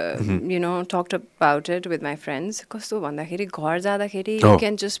always you know, talked about it with my friends. कस्तो भन्दाखेरि घर जाँदाखेरि you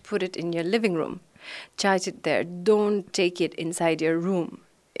can just put it in your living room, charge it there. Don't take it inside your room.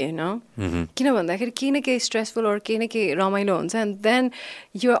 You know, किन भन्दाखेरि केही न केही stressful or केही न केही रमाइलो हुन्छ, and then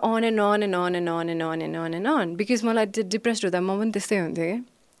you're on and on and on and on and on and on and on. Because मलाई depressed हुँदा म पनि त्यस्तै हुन्थ्यो क्या.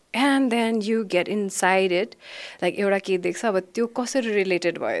 And then you get inside it, like एउटा के देख्छ अब त्यो कसरी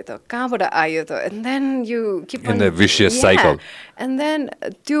related भयो त, कहाँबाट आयो त, and then you keep on in the vicious cycle. And then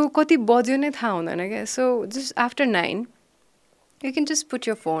त्यो कति बज्यो नै थाहा हुँदैन क्या. So just after 9 you can just put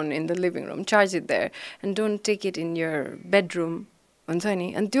your phone in the living room, charge it there, and don't take it in your bedroom. हुन्छ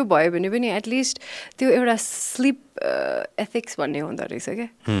नि. अनि त्यो भयो भने पनि एटलिस्ट त्यो एउटा स्लिप एथिक्स भन्ने हुँदो रहेछ क्या.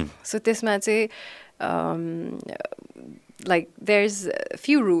 सो त्यसमा चाहिँ like there's a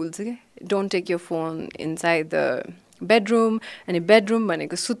few rules. Okay? Don't take your phone inside the bedroom. And a bedroom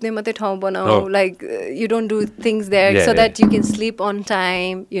भनेको सुत्ने मात्रै ठाउँ बनाऊ. Like you don't do things there so that you can sleep on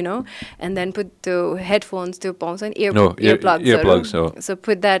time, you know. And then put the headphones to पाउँछ नि earplugs. So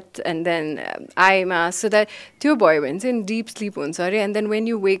put that and then eye mask so that त्यो भयो भने चाहिँ deep sleep हुन्छ अरे. And then when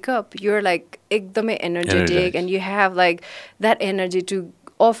you wake up you're like एकदमै energetic and you have like that energy to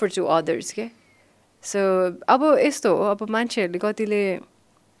offer to others. Okay? So अब यस्तो हो, अब मान्छेहरूले कतिले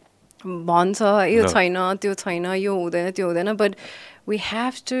भन्छ यो छैन त्यो छैन यो हुँदैन त्यो हुँदैन, but we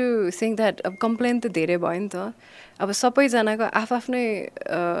have to think that अब कम्प्लेन त धेरै भयो नि त. अब सबैजनाको आफ्नै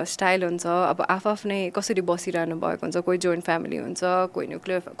स्टाइल हुन्छ, अब आफ्नै कसरी बसिरहनु भएको हुन्छ. कोही जोइन्ट फ्यामिली हुन्छ, कोही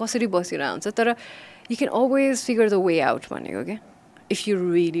न्युक्लियर कसरी बसिरहेको हुन्छ. तर you can always figure the way out भनेको क्या, if you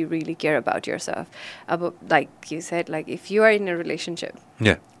really, really care about yourself. Like you said, like if you are in a relationship,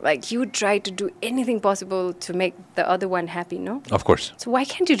 like you try to do anything possible to make the other one happy, no? Of course. So why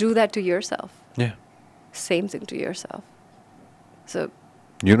can't you do that to yourself? Yeah. Same thing to yourself. So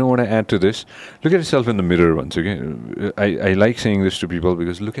you know what I add to this? Look at yourself in the mirror once again. I like saying this to people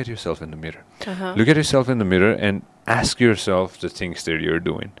because look at yourself in the mirror. Look at yourself in the mirror and ask yourself the things that you're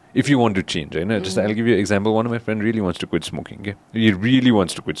doing. If you want to change, I know. Just I'll give you an example. One of my friends really wants to quit smoking. Okay? He really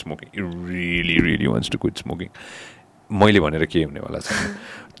wants to quit smoking. He really, really wants to quit smoking. मैले भनेर के हुनेवाला छैन,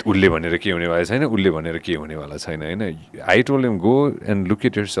 उसले भनेर के हुनेवाला छैन, उसले भनेर के हुनेवाला छैन हैन. I told him go and look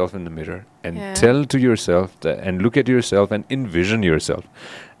at yourself in the mirror and tell to yourself that, and look at yourself and envision yourself.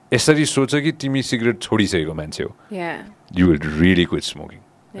 यसरी सोच कि तिमी सिगरेट छोडिसकेको मान्छे हो. You will really quit smoking.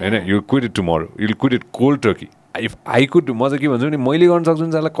 Hahn, you'll quit it tomorrow. You'll quit it cold turkey. If I could, म चाहिँ के भन्छु नि, मैले गर्न सक्छु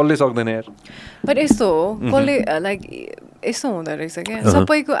नि, साला कसले सक्दैन यार. But यस्तो हो, कसले like यस्तो हुँदो रहेछ क्या,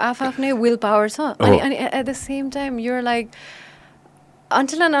 सबैको आफ्नै विल पावर छ. अनि at the same time you're like,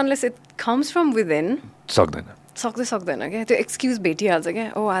 until and unless it comes from within, सक्दैन क्या. त्यो एक्सक्युज भेटिहाल्छ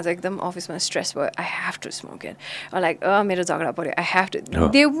क्या. ओ आज एकदम अफिसमा स्ट्रेस भयो, I have to smoke it. Like मेरो झगडा पऱ्यो, I have to.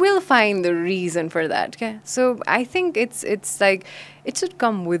 They will find the region for that क्या. सो I think it's like it should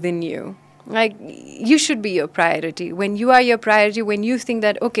come within you. Like you should be your priority. When you are your priority, when you think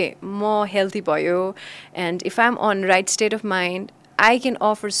that okay, more healthy bhayo, and if I'm on right state of mind, I can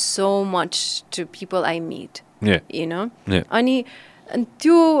offer so much to people I meet. You know. Ani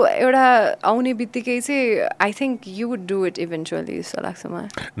त्यो एउटा आउने बित्तिकै चाहिँ I think you would do it eventually. जस्तो लाग्छ मलाई.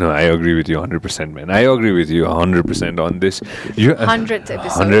 No, I agree with you 100%, man. I agree with you 100% on this. 100th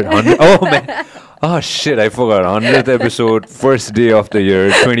episode. 100. Oh man. Oh shit, I forgot. 100th episode, first day of the year,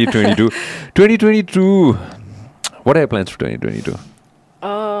 2022. 2022. What are your plans for 2022?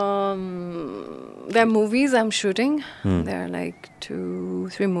 There are movies I'm shooting. There are like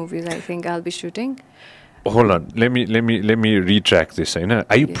 2-3 movies I think I'll be shooting. Hold on. Let me retrack this.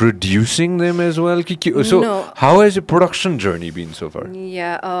 Are you producing them as well? So no. How has your production journey been so far?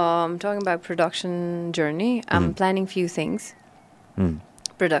 Yeah, talking about production journey, I'm planning few things.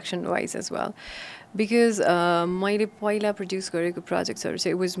 Production wise as well, because मैले पहिला produce गरेको projects हरू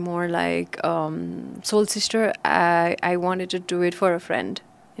चाहिँ it was more like Soul Sister. I wanted to do it for a friend.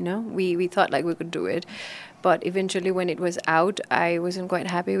 You know, we thought like we could do it, but eventually when it was out, I wasn't quite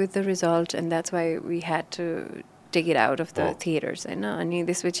happy with the result, and that's why we had to take it out of the theaters. You know,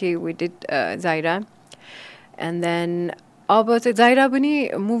 and this which we did Zaira, and then अब चाहिँ जाइरा पनि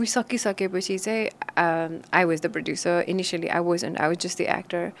movie सकिसकेपछि चाहिँ I was the producer. Initially I wasn't. I was just the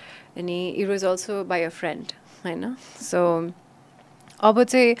actor. And it was also by a friend, होइन. So अब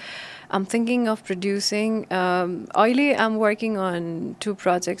चाहिँ I'm thinking of producing. Oily, I'm working on 2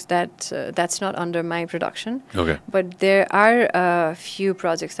 projects that's not under my production. Okay. But there are a few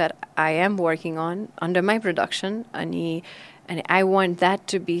projects that I am working on under my production, and I want that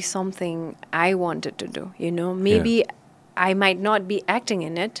to be something I wanted to do. You know, maybe I might not be acting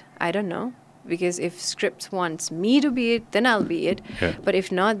in it. I don't know. Because if scripts wants me to be it, then I'll be it. Yeah. But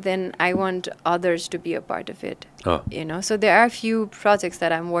if not, then I want others to be a part of it. Oh. You know, so there are a few projects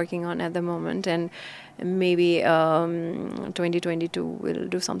that I'm working on at the moment, and maybe 2022 we'll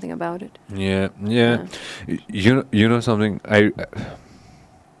do something about it. Yeah. You know something.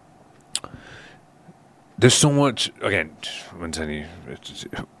 There's so much. Again,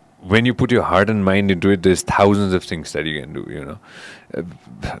 when you put your heart and mind into it, there's thousands of things that you can do, you know.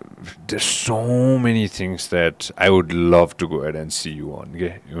 There's so many things that I would love to go ahead and see you on.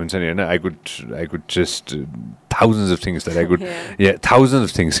 Okay? I could just thousands of things that I could thousands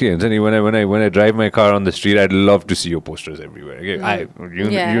of things. Okay? When I drive my car on the street, I'd love to see your posters everywhere. Okay?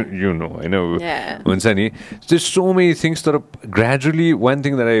 You know, I know. Yeah. There's so many things that are gradually. One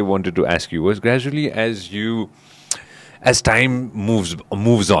thing that I wanted to ask you was gradually as time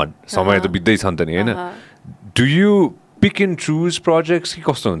moves on, do you pick and choose projects?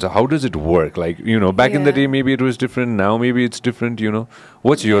 How does it work? Like, you know, back in the day, maybe it was different. Now, maybe it's different, you know.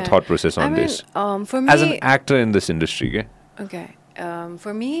 What's your thought process on this? For me, as an actor in this industry, okay.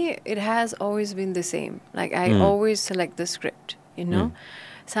 For me, it has always been the same. Like, I always select the script, you know.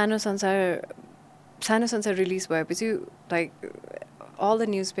 Sano Sansar release bhayeपछि, like, all the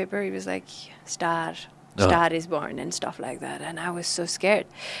newspaper, it was like, Star is born and stuff like that. And I was so scared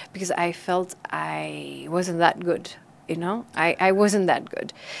because I felt I wasn't that good, you know. I wasn't that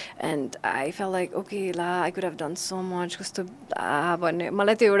good. And I felt like, okay, I could have done so much.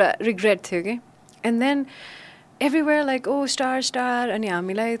 मलाई त्यो एउटा regret थियो के. And then everywhere like, oh, star. अनि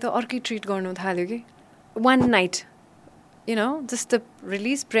हामीलाई त अर्कै treat गर्नु थाल्यो के. One night, you know, just the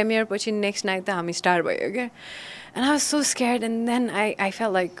release premiere पछि next night त हामी star भयो के. And I was so scared, and then I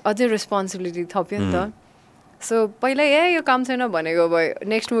felt like other responsibility थप्यो नि त. So पहिला यो काम छैन भनेको भयो,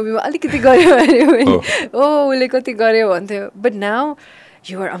 नेक्स्ट मुभीमा अलिकति गऱ्यो भने उसले कति गर्यो भन्थ्यो. But now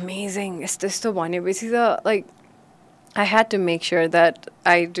you are amazing. यस्तो भनेपछि त like I had to make sure that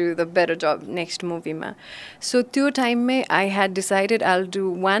I do the better job next movie ma. So त्यो time I had decided I'll do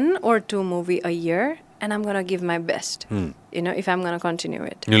 1 or 2 movie a year, and I'm gonna give my best. You know, if I'm gonna continue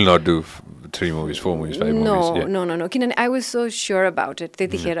it. You'll not do 3 movies, 4 movies, 5 movies. No. किनभने I was so sure about it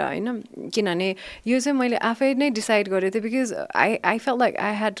त्यतिखेर हैन. किनभने यो चाहिँ मैले आफै नै decide गरेँ थियो because I felt like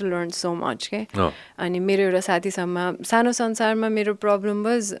I had to learn so much के. अनि मेरो एउटा साथीसँग सानो संसारमा मेरो प्रब्लम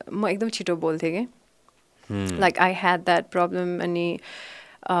was म एकदम छिटो बोल्थेँ के. Like I had that problem, अनि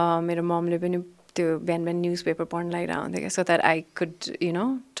मेरो ममले पनि त्यो बिहान newspaper पढ्न लागिरहन्थ्यो क्या, so that I could, you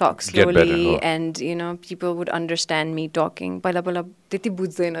know, talk slowly and, you know, people would understand me talking. पहिला त्यति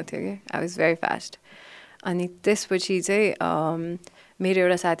बुझ्दैन थियो कि. I was very fast. अनि त्यसपछि चाहिँ मेरो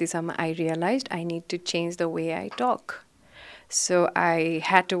एउटा साथीसँग I realized I need to change the way I talk. So I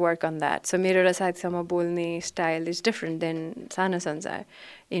had to work on that. So मेरो एउटा साथीसँग बोल्ने style is different than सानो संसार,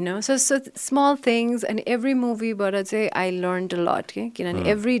 you know. So small things, and every movie बाट चाहिँ I learned a lot के. किनभने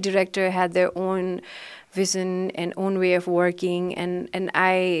every director had their own vision and own way of working, and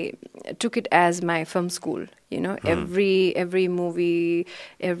I took it as my film school, you know. Every movie,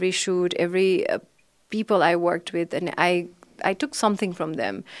 every shoot, every people I worked with, and I took something from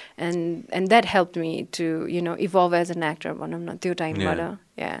them, and that helped me to, you know, evolve as an actor. त्यो time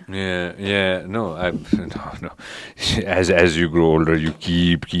No. As you grow older, you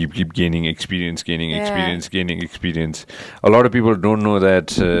keep gaining experience. A lot of people don't know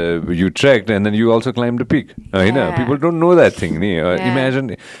that you trekked and then you also climbed the peak. People don't know that thing.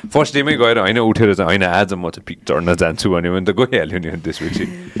 Imagine first day गएर हैन उठेर चाहिँ हैन आज म चाहिँ pick चढ्न जान्छु भन्यो भने त गइहाल्यो नि त्यसपछि.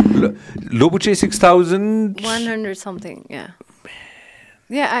 लोबुचे 6,100 something.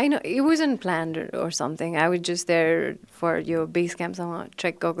 Yeah, I know. It wasn't planned or something. I was just there for your base camp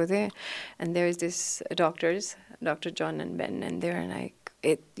trek gएको थिएँ, and there was this doctors, Dr. John and Ben, and they were like,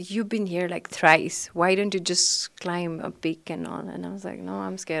 you've been here like thrice. Why don't you just climb a peak and all? And I was like, no,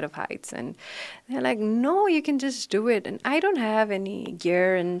 I'm scared of heights. And they're like, no, you can just do it. And I don't have any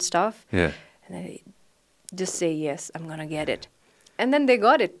gear and stuff. Yeah. And they just say, yes, I'm going to get it. And then they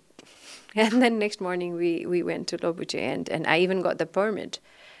got it. And then next morning we went to Lobuche, and I even got the permit,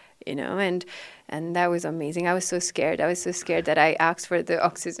 you know, and that was amazing. I was so scared. That I asked for the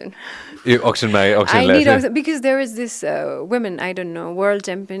oxygen. Oxygen I need oxygen because there is this women, I don't know, world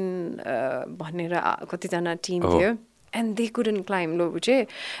champion katina team here, and they couldn't climb Lobuche.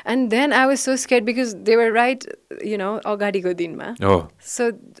 And then I was so scared because they were right, you know, agadiko dinma.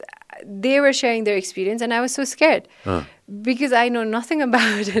 So they were sharing their experience, and I was so scared because I know nothing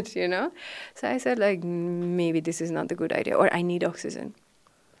about it, you know. So I said, like, maybe this is not a good idea, or I need oxygen.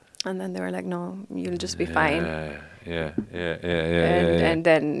 And then they were like, no, you'll just be fine. And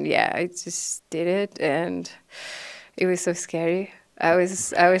then, yeah, I just did it, and it was so scary. I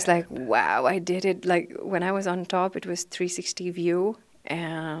was like, wow, I did it. Like, when I was on top, it was 360 view,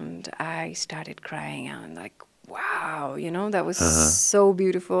 and I started crying. I'm like, wow, you know, that was so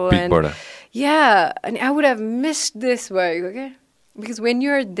beautiful. And yeah, and I would have missed this work, okay? Because when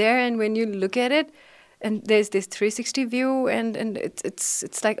you're there and when you look at it, and there's this 360 view, and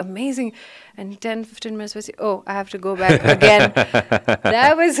it's like amazing. And 10-15 minutes, oh, I have to go back again.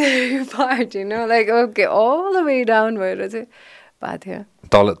 That was the part, you know, like, okay, all the way down भएर चाहिँ भएको थियो.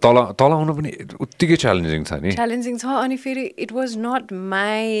 तल आउनु पनि उत्तिकै challenging छ नि. च्यालेन्जिङ छ, अनि फेरि it was not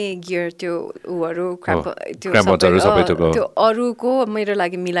my gear, त्यो उहरू त्यो अरूको मेरो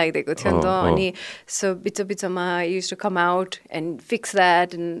लागि मिलाइदिएको थियो नि त. अनि सो बिचमा आई use to come out and fix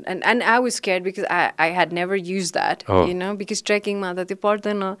that, and I was scared because I had never use that, you know, because ट्रेकिङमा त त्यो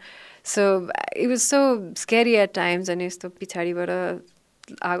पर्दैन. So it was so scary eight times. अनि यस्तो पछाडिबाट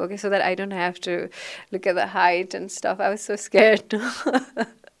आगो के, so that I don't have to look at the height and stuff. I was so scared.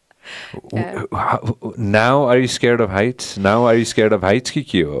 Now are you scared of heights? Now are you scared of heights? Ki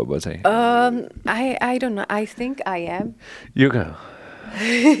ke ho अब चाहिँ? I don't know. I think I am. You can.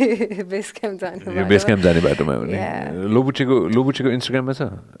 Base camp जाने. यो base camp जाने बाटोमा भने लोबुचेको इन्स्टाग्राममा छ.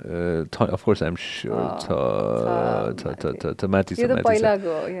 Of course I'm sure छ माथि छ. यो त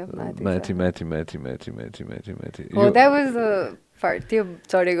पहिलाको यो माथि. Oh, that was the part. त्यो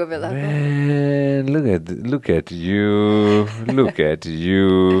चढेको बेला. Man, look at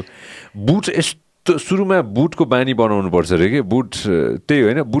you. Boots यस्तो सुरुमा बुटको बानी बनाउनु पर्छ रे के. बुट त्यही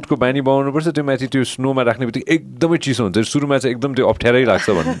होइन, बुटको बानी बनाउनु पर्छ. त्यो माथि त्यो स्नोमा राख्ने बित्तिकै एकदमै चिसो हुन्छ. सुरुमा चाहिँ एकदम त्यो अप्ठ्यारै लाग्छ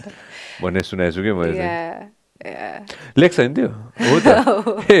भन्ने सुनाएको छु कि मैले चाहिँ. लेख्छ नि त्यो हो त.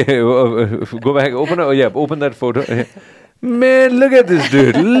 Go back, open that photo. Man, look at this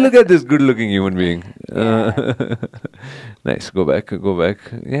dude. Look at this good-looking human being. Nice. Go back.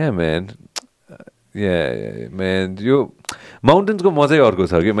 Yeah, man. Yeah, man. यो माउन्टेन्सको मजै अर्को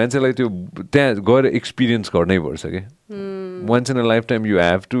छ कि. मान्छेलाई त्यो त्यहाँ गएर एक्सपिरियन्स गर्नै पर्छ कि. Once in a lifetime you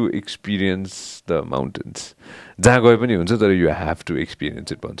have to experience the mountains. जहाँ गए पनि हुन्छ, तर you have to experience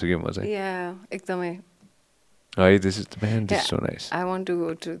it भन्छु कि म चाहिँ. Yeah, एकदमै. है, this is so nice. I want to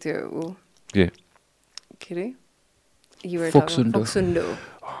go to त्यो के अरे you were Foksundo.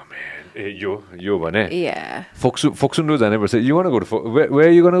 Oh man, यो भने. Yeah. Foksundo जानै पर्छ. You want to go to where are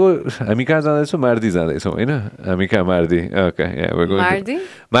you going to go? हामी कहाँ जाँदैछौँ? मार्दी जाँदैछौँ होइन? हामी कहाँ Mardi? Okay, yeah, we're going Mardi?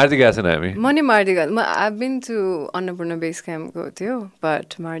 Mardi गएको छैन हामी. म नि मार्दी गएको. I've been to Annapurna base camp गएको थियो,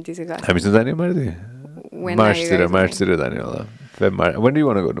 but मार्दी चाहिँ गएको. हामीसँग जाने मार्दी? मार्चतिर जाने होला. When do you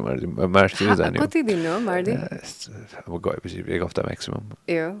want to go to Mardi? मार्चतिर जाने हो. कति दिन हो मार्दी? अब गएपछि 1 हप्ता म्याक्सिमम.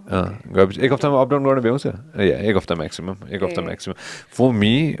 गएपछि 1 हप्तामा अपडाउन गर्न भ्याउँछ? 1 हप्ता म्याक्सिमम. फर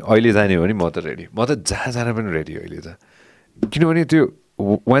मी अहिले जाने हो भने म त रेडी. म त जहाँ जान पनि रेडी अहिले त. किनभने त्यो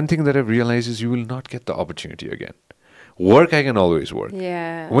one thing that I've realized is you will not get the opportunity again. Work I can always work.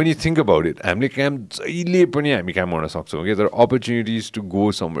 Yeah. When you think about it, हामीले काम जहिले पनि हामी काम गर्न सक्छौँ कि. There are opportunities to go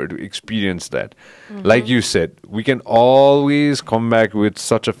somewhere to experience that. Like you said, we can always come back with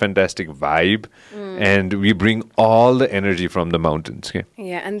such a fantastic vibe, and we bring all the energy from the mountains. Okay?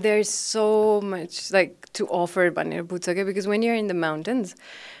 Yeah, and there's so much like to offer भनेर बुझ्छ के, because when you're in the mountains,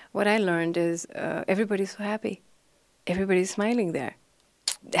 what I learned is everybody's so happy. Everybody's smiling there.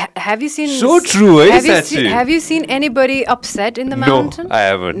 Have you seen... So true, eh? Have you seen anybody upset in the mountain? No, I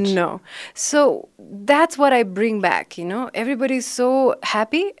haven't. No. So that's what I bring back, you know. Everybody's so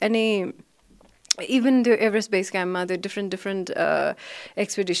happy. And even the Everest Base Camp, the different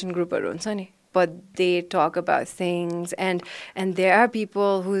expedition group around, but they talk about things. And there are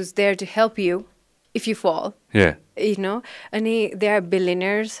people who's there to help you if you fall. Yeah. You know. And there are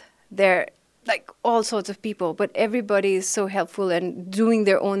billionaires. They're like all sorts of people, but everybody is so helpful and doing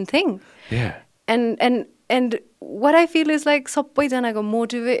their own thing. Yeah. And what I feel is like सबैजनाको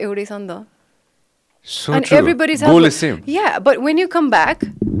motive एउटै छ नि त. So and true. Everybody's goal is same. Yeah, but when you come back,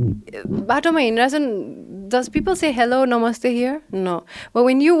 बाटोमा हिँड्छन्, does people say hello, namaste here? No. But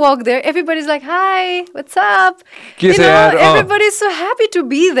when you walk there, everybody's like, hi, what's up? You know, everybody's so happy to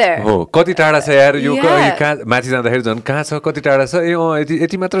be there. हो कति टाढा छ यार यो कहाँ माथि जाँदाखेरि झन् कहाँ छ कति टाढा छ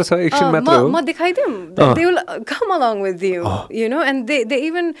यति मात्र छ एकछिन मात्र हो. म देखाइदिउँ. They will come along with you, you know, and they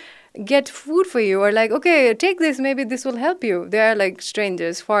even get food for you, or like, okay, take this, maybe this will help you. They are like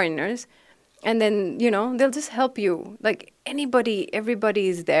strangers, foreigners. And then, you know, they'll just help you. Like anybody, everybody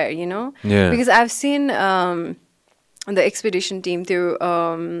is there, you know? Yeah. Because I've seen the expedition team through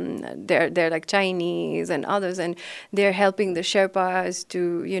they're like Chinese and others, and they're helping the Sherpas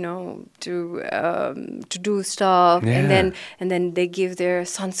to to do stuff, and then they give their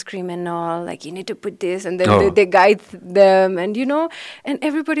sunscreen and all, like you need to put this, and then they guide them, and and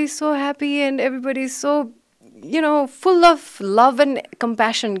everybody's so happy and everybody's so full of love and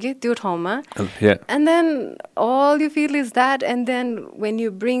compassion. Yeah. And then all you feel is that, and then when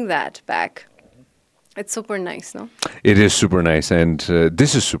you bring that back, it's super nice, no? It is super nice, and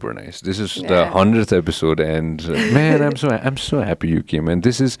this is super nice. This is the 100th episode, and man, I'm so happy you came. And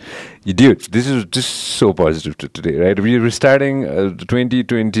this is, dude, this is just so positive today, right? We're starting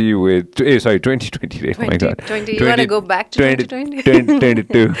 2020 with 2020. Oh my God, 20. You want to go back to 2020?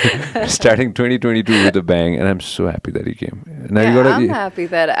 2022, starting 2022 with a bang, and I'm so happy that you came. Now I'm happy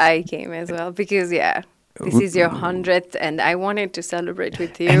that I came as well, because this is your 100th, and I wanted to celebrate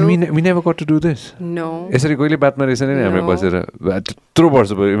with you. And we never got to do this. No. यसरी कहिले बातमा रहेछ नि हामी बसेर त्यत्रो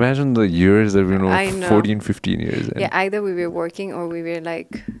वर्ष भयो. Imagine the years that we know, 14, 15 years. Yeah, either we were working or we were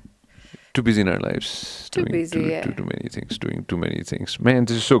like too busy in our lives. Too busy, doing too many things. Man,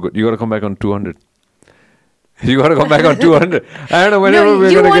 this is so good. You got to come back on 200. You got to come back on 200. I don't know whenever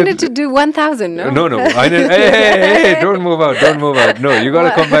we're going to wanted to do 1,000, no? No. Hey, don't move out. No, you got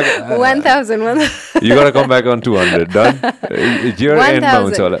to come back. 1,000. You got to come back on 200. Done? Your end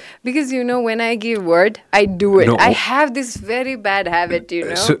bounce. Because, when I give word, I do it. No. I have this very bad habit,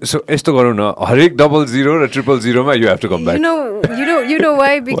 So, यस्तो गरौँ न. हरेक 00 र 000 मा you have to come back. You know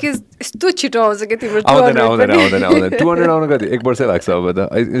why? Because यस्तो छिटो आउँछ के तिम्रो 200 आउन कति 1 वर्ष लाग्छ अब त.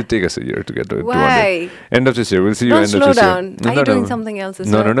 It take us a year to get to 200. Why? End of this year. We'll see you end of this year. Don't slow down. Are you doing something else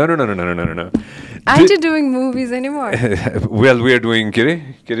as well? No. Aren't you doing movies anymore? Well, we are doing के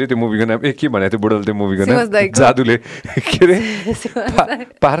रे त्यो मुभीको नाम के भने त्यो बुढाले त्यो मुभीको नाम जादुले के रे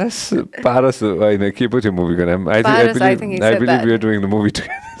पारस हैन के पो थियो मुभीको नाम. I believe we are doing the movie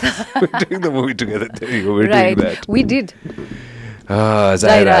together. We're doing the movie together. There you go. We're doing that. We did.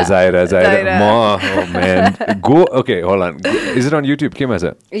 Zaira. Oh man. Go. Okay, hold on. Is it on YouTube? Ke ma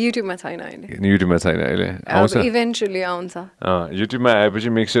cha? YouTube ma chaina अहिले. YouTube ma chaina अहिले. Eventually आउँछ. YouTube ma आएपछि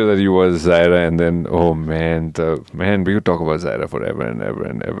make sure that you was Zaira, and then we could talk about Zaira forever and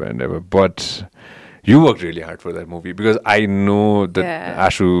ever. But you worked really hard for that movie, because I know that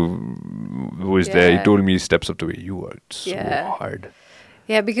Ashu was there. He told me steps up the way. You worked so hard.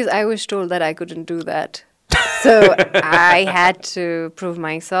 Yeah, because I was told that I couldn't do that. So I had to prove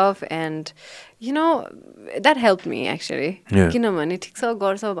myself, and that helped me actually. किनभने ठिक छ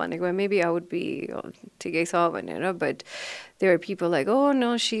गर्छ भनेको maybe I would be ठिकै छ भनेर, but there are people like, oh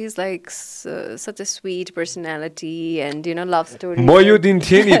no, she's like such a sweet personality, and love story. म यो दिन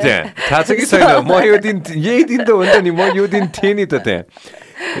थिए नि त्यहाँ, थाहा छ कि छैन? म यो दिन यही दिन त हुन्छ नि, म यो दिन थिए नि त त्यहाँ.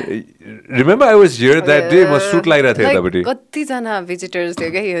 Remember, I was here that day. म सुट लागिरहेको थिएँ यतापट्टि. कतिजना visitors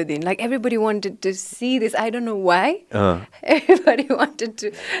थियो क्या यो दिन. Like everybody wanted to see this. I don't know why. Everybody wanted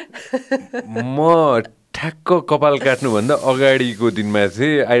to. म ठ्याक्क कपाल काट्नुभन्दा अगाडिको दिनमा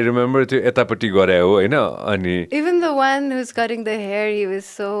चाहिँ I remember त्यो यतापट्टि गरे हो हैन. अनि even the one who's cutting the hair, he was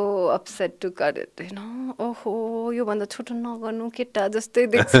so upset to cut it. ओहो यो भन्दा छोटो नगर्नु केटा जस्तै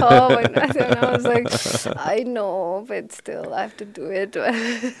देख्छ भनेर. I was like, I know, but still I have to do it.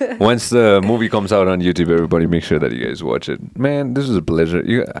 Once the movie comes out on YouTube, everybody make sure that you guys watch it. Man, this was a pleasure.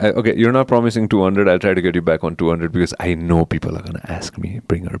 Okay, you're not promising 200. I'll try to get you back on 200, because I know people are gonna ask me,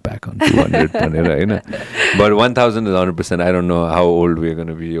 bring her back on 200 भनेर हैन. But 1,000 is 100%. I don't know how old we're going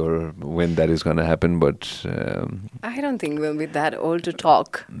to be or when that is going to happen, but I don't think we'll be that old to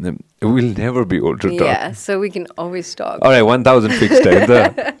talk. We'll never be old to talk. Yeah, so we can always talk. All right, 1,000 fixed.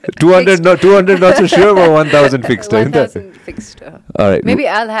 200 not so sure, but 1,000 fixed. 1,000 fixed. All right. Maybe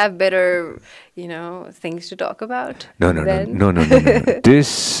I'll have better, things to talk about. No.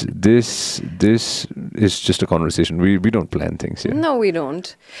 This is just a conversation. We don't plan things here. No, we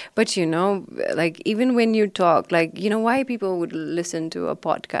don't. But like even when you talk, like why people would listen to a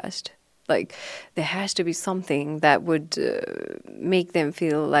podcast? Like there has to be something that would make them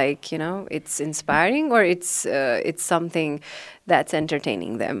feel like it's inspiring, or it's something that's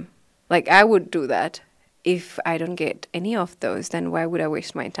entertaining them. Like I would do that. If I don't get any of those, then why would I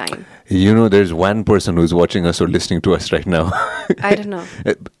waste my time? There's one person who's watching us or listening to us right now. I don't know.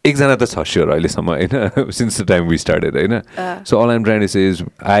 एकजना त छ sure अहिलेसम्म हैन, since the time we started Hahn. So all I'm trying to say is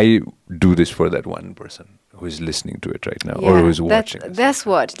I do this for that one person who is listening to it right now, or who is watching. That's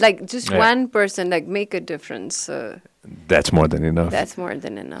what. Like just one person, like make a difference That's more than enough. That's more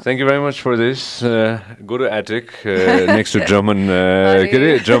than enough. Thank you very much for this. Go to Attic next to German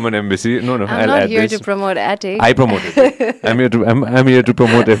German embassy. No, I'm I'll not add here this. to promote Attic. I promote it. I'm here to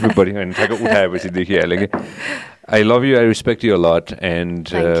promote everybody. And I love you. I respect you a lot. And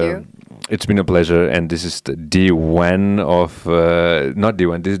Thank you. It's been a pleasure. And this is the day one of not day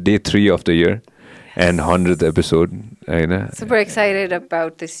one. This is day 3 of the year, and 100th episode. Super excited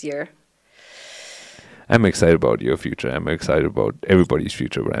about this year. I'm excited about your future. I'm excited about everybody's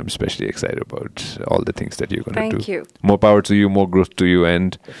future, but I'm especially excited about all the things that you're going to do. Thank you. More power to you, more growth to you,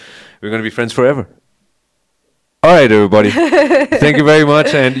 and we're going to be friends forever. All right, everybody. Thank you very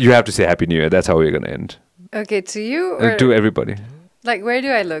much, and you have to say Happy New Year. That's how we're going to end. Okay, to you? Or To everybody. like, where do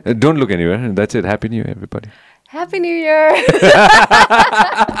I look? Don't look anywhere. That's it. Happy New Year, everybody. Happy New Year! Because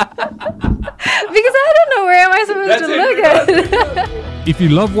I don't know, where am I supposed to look at? If you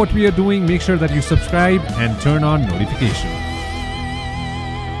love what we are doing, make sure that you subscribe and turn on notifications.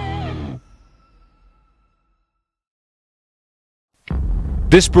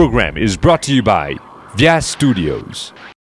 This program is brought to you by Vyas Studios.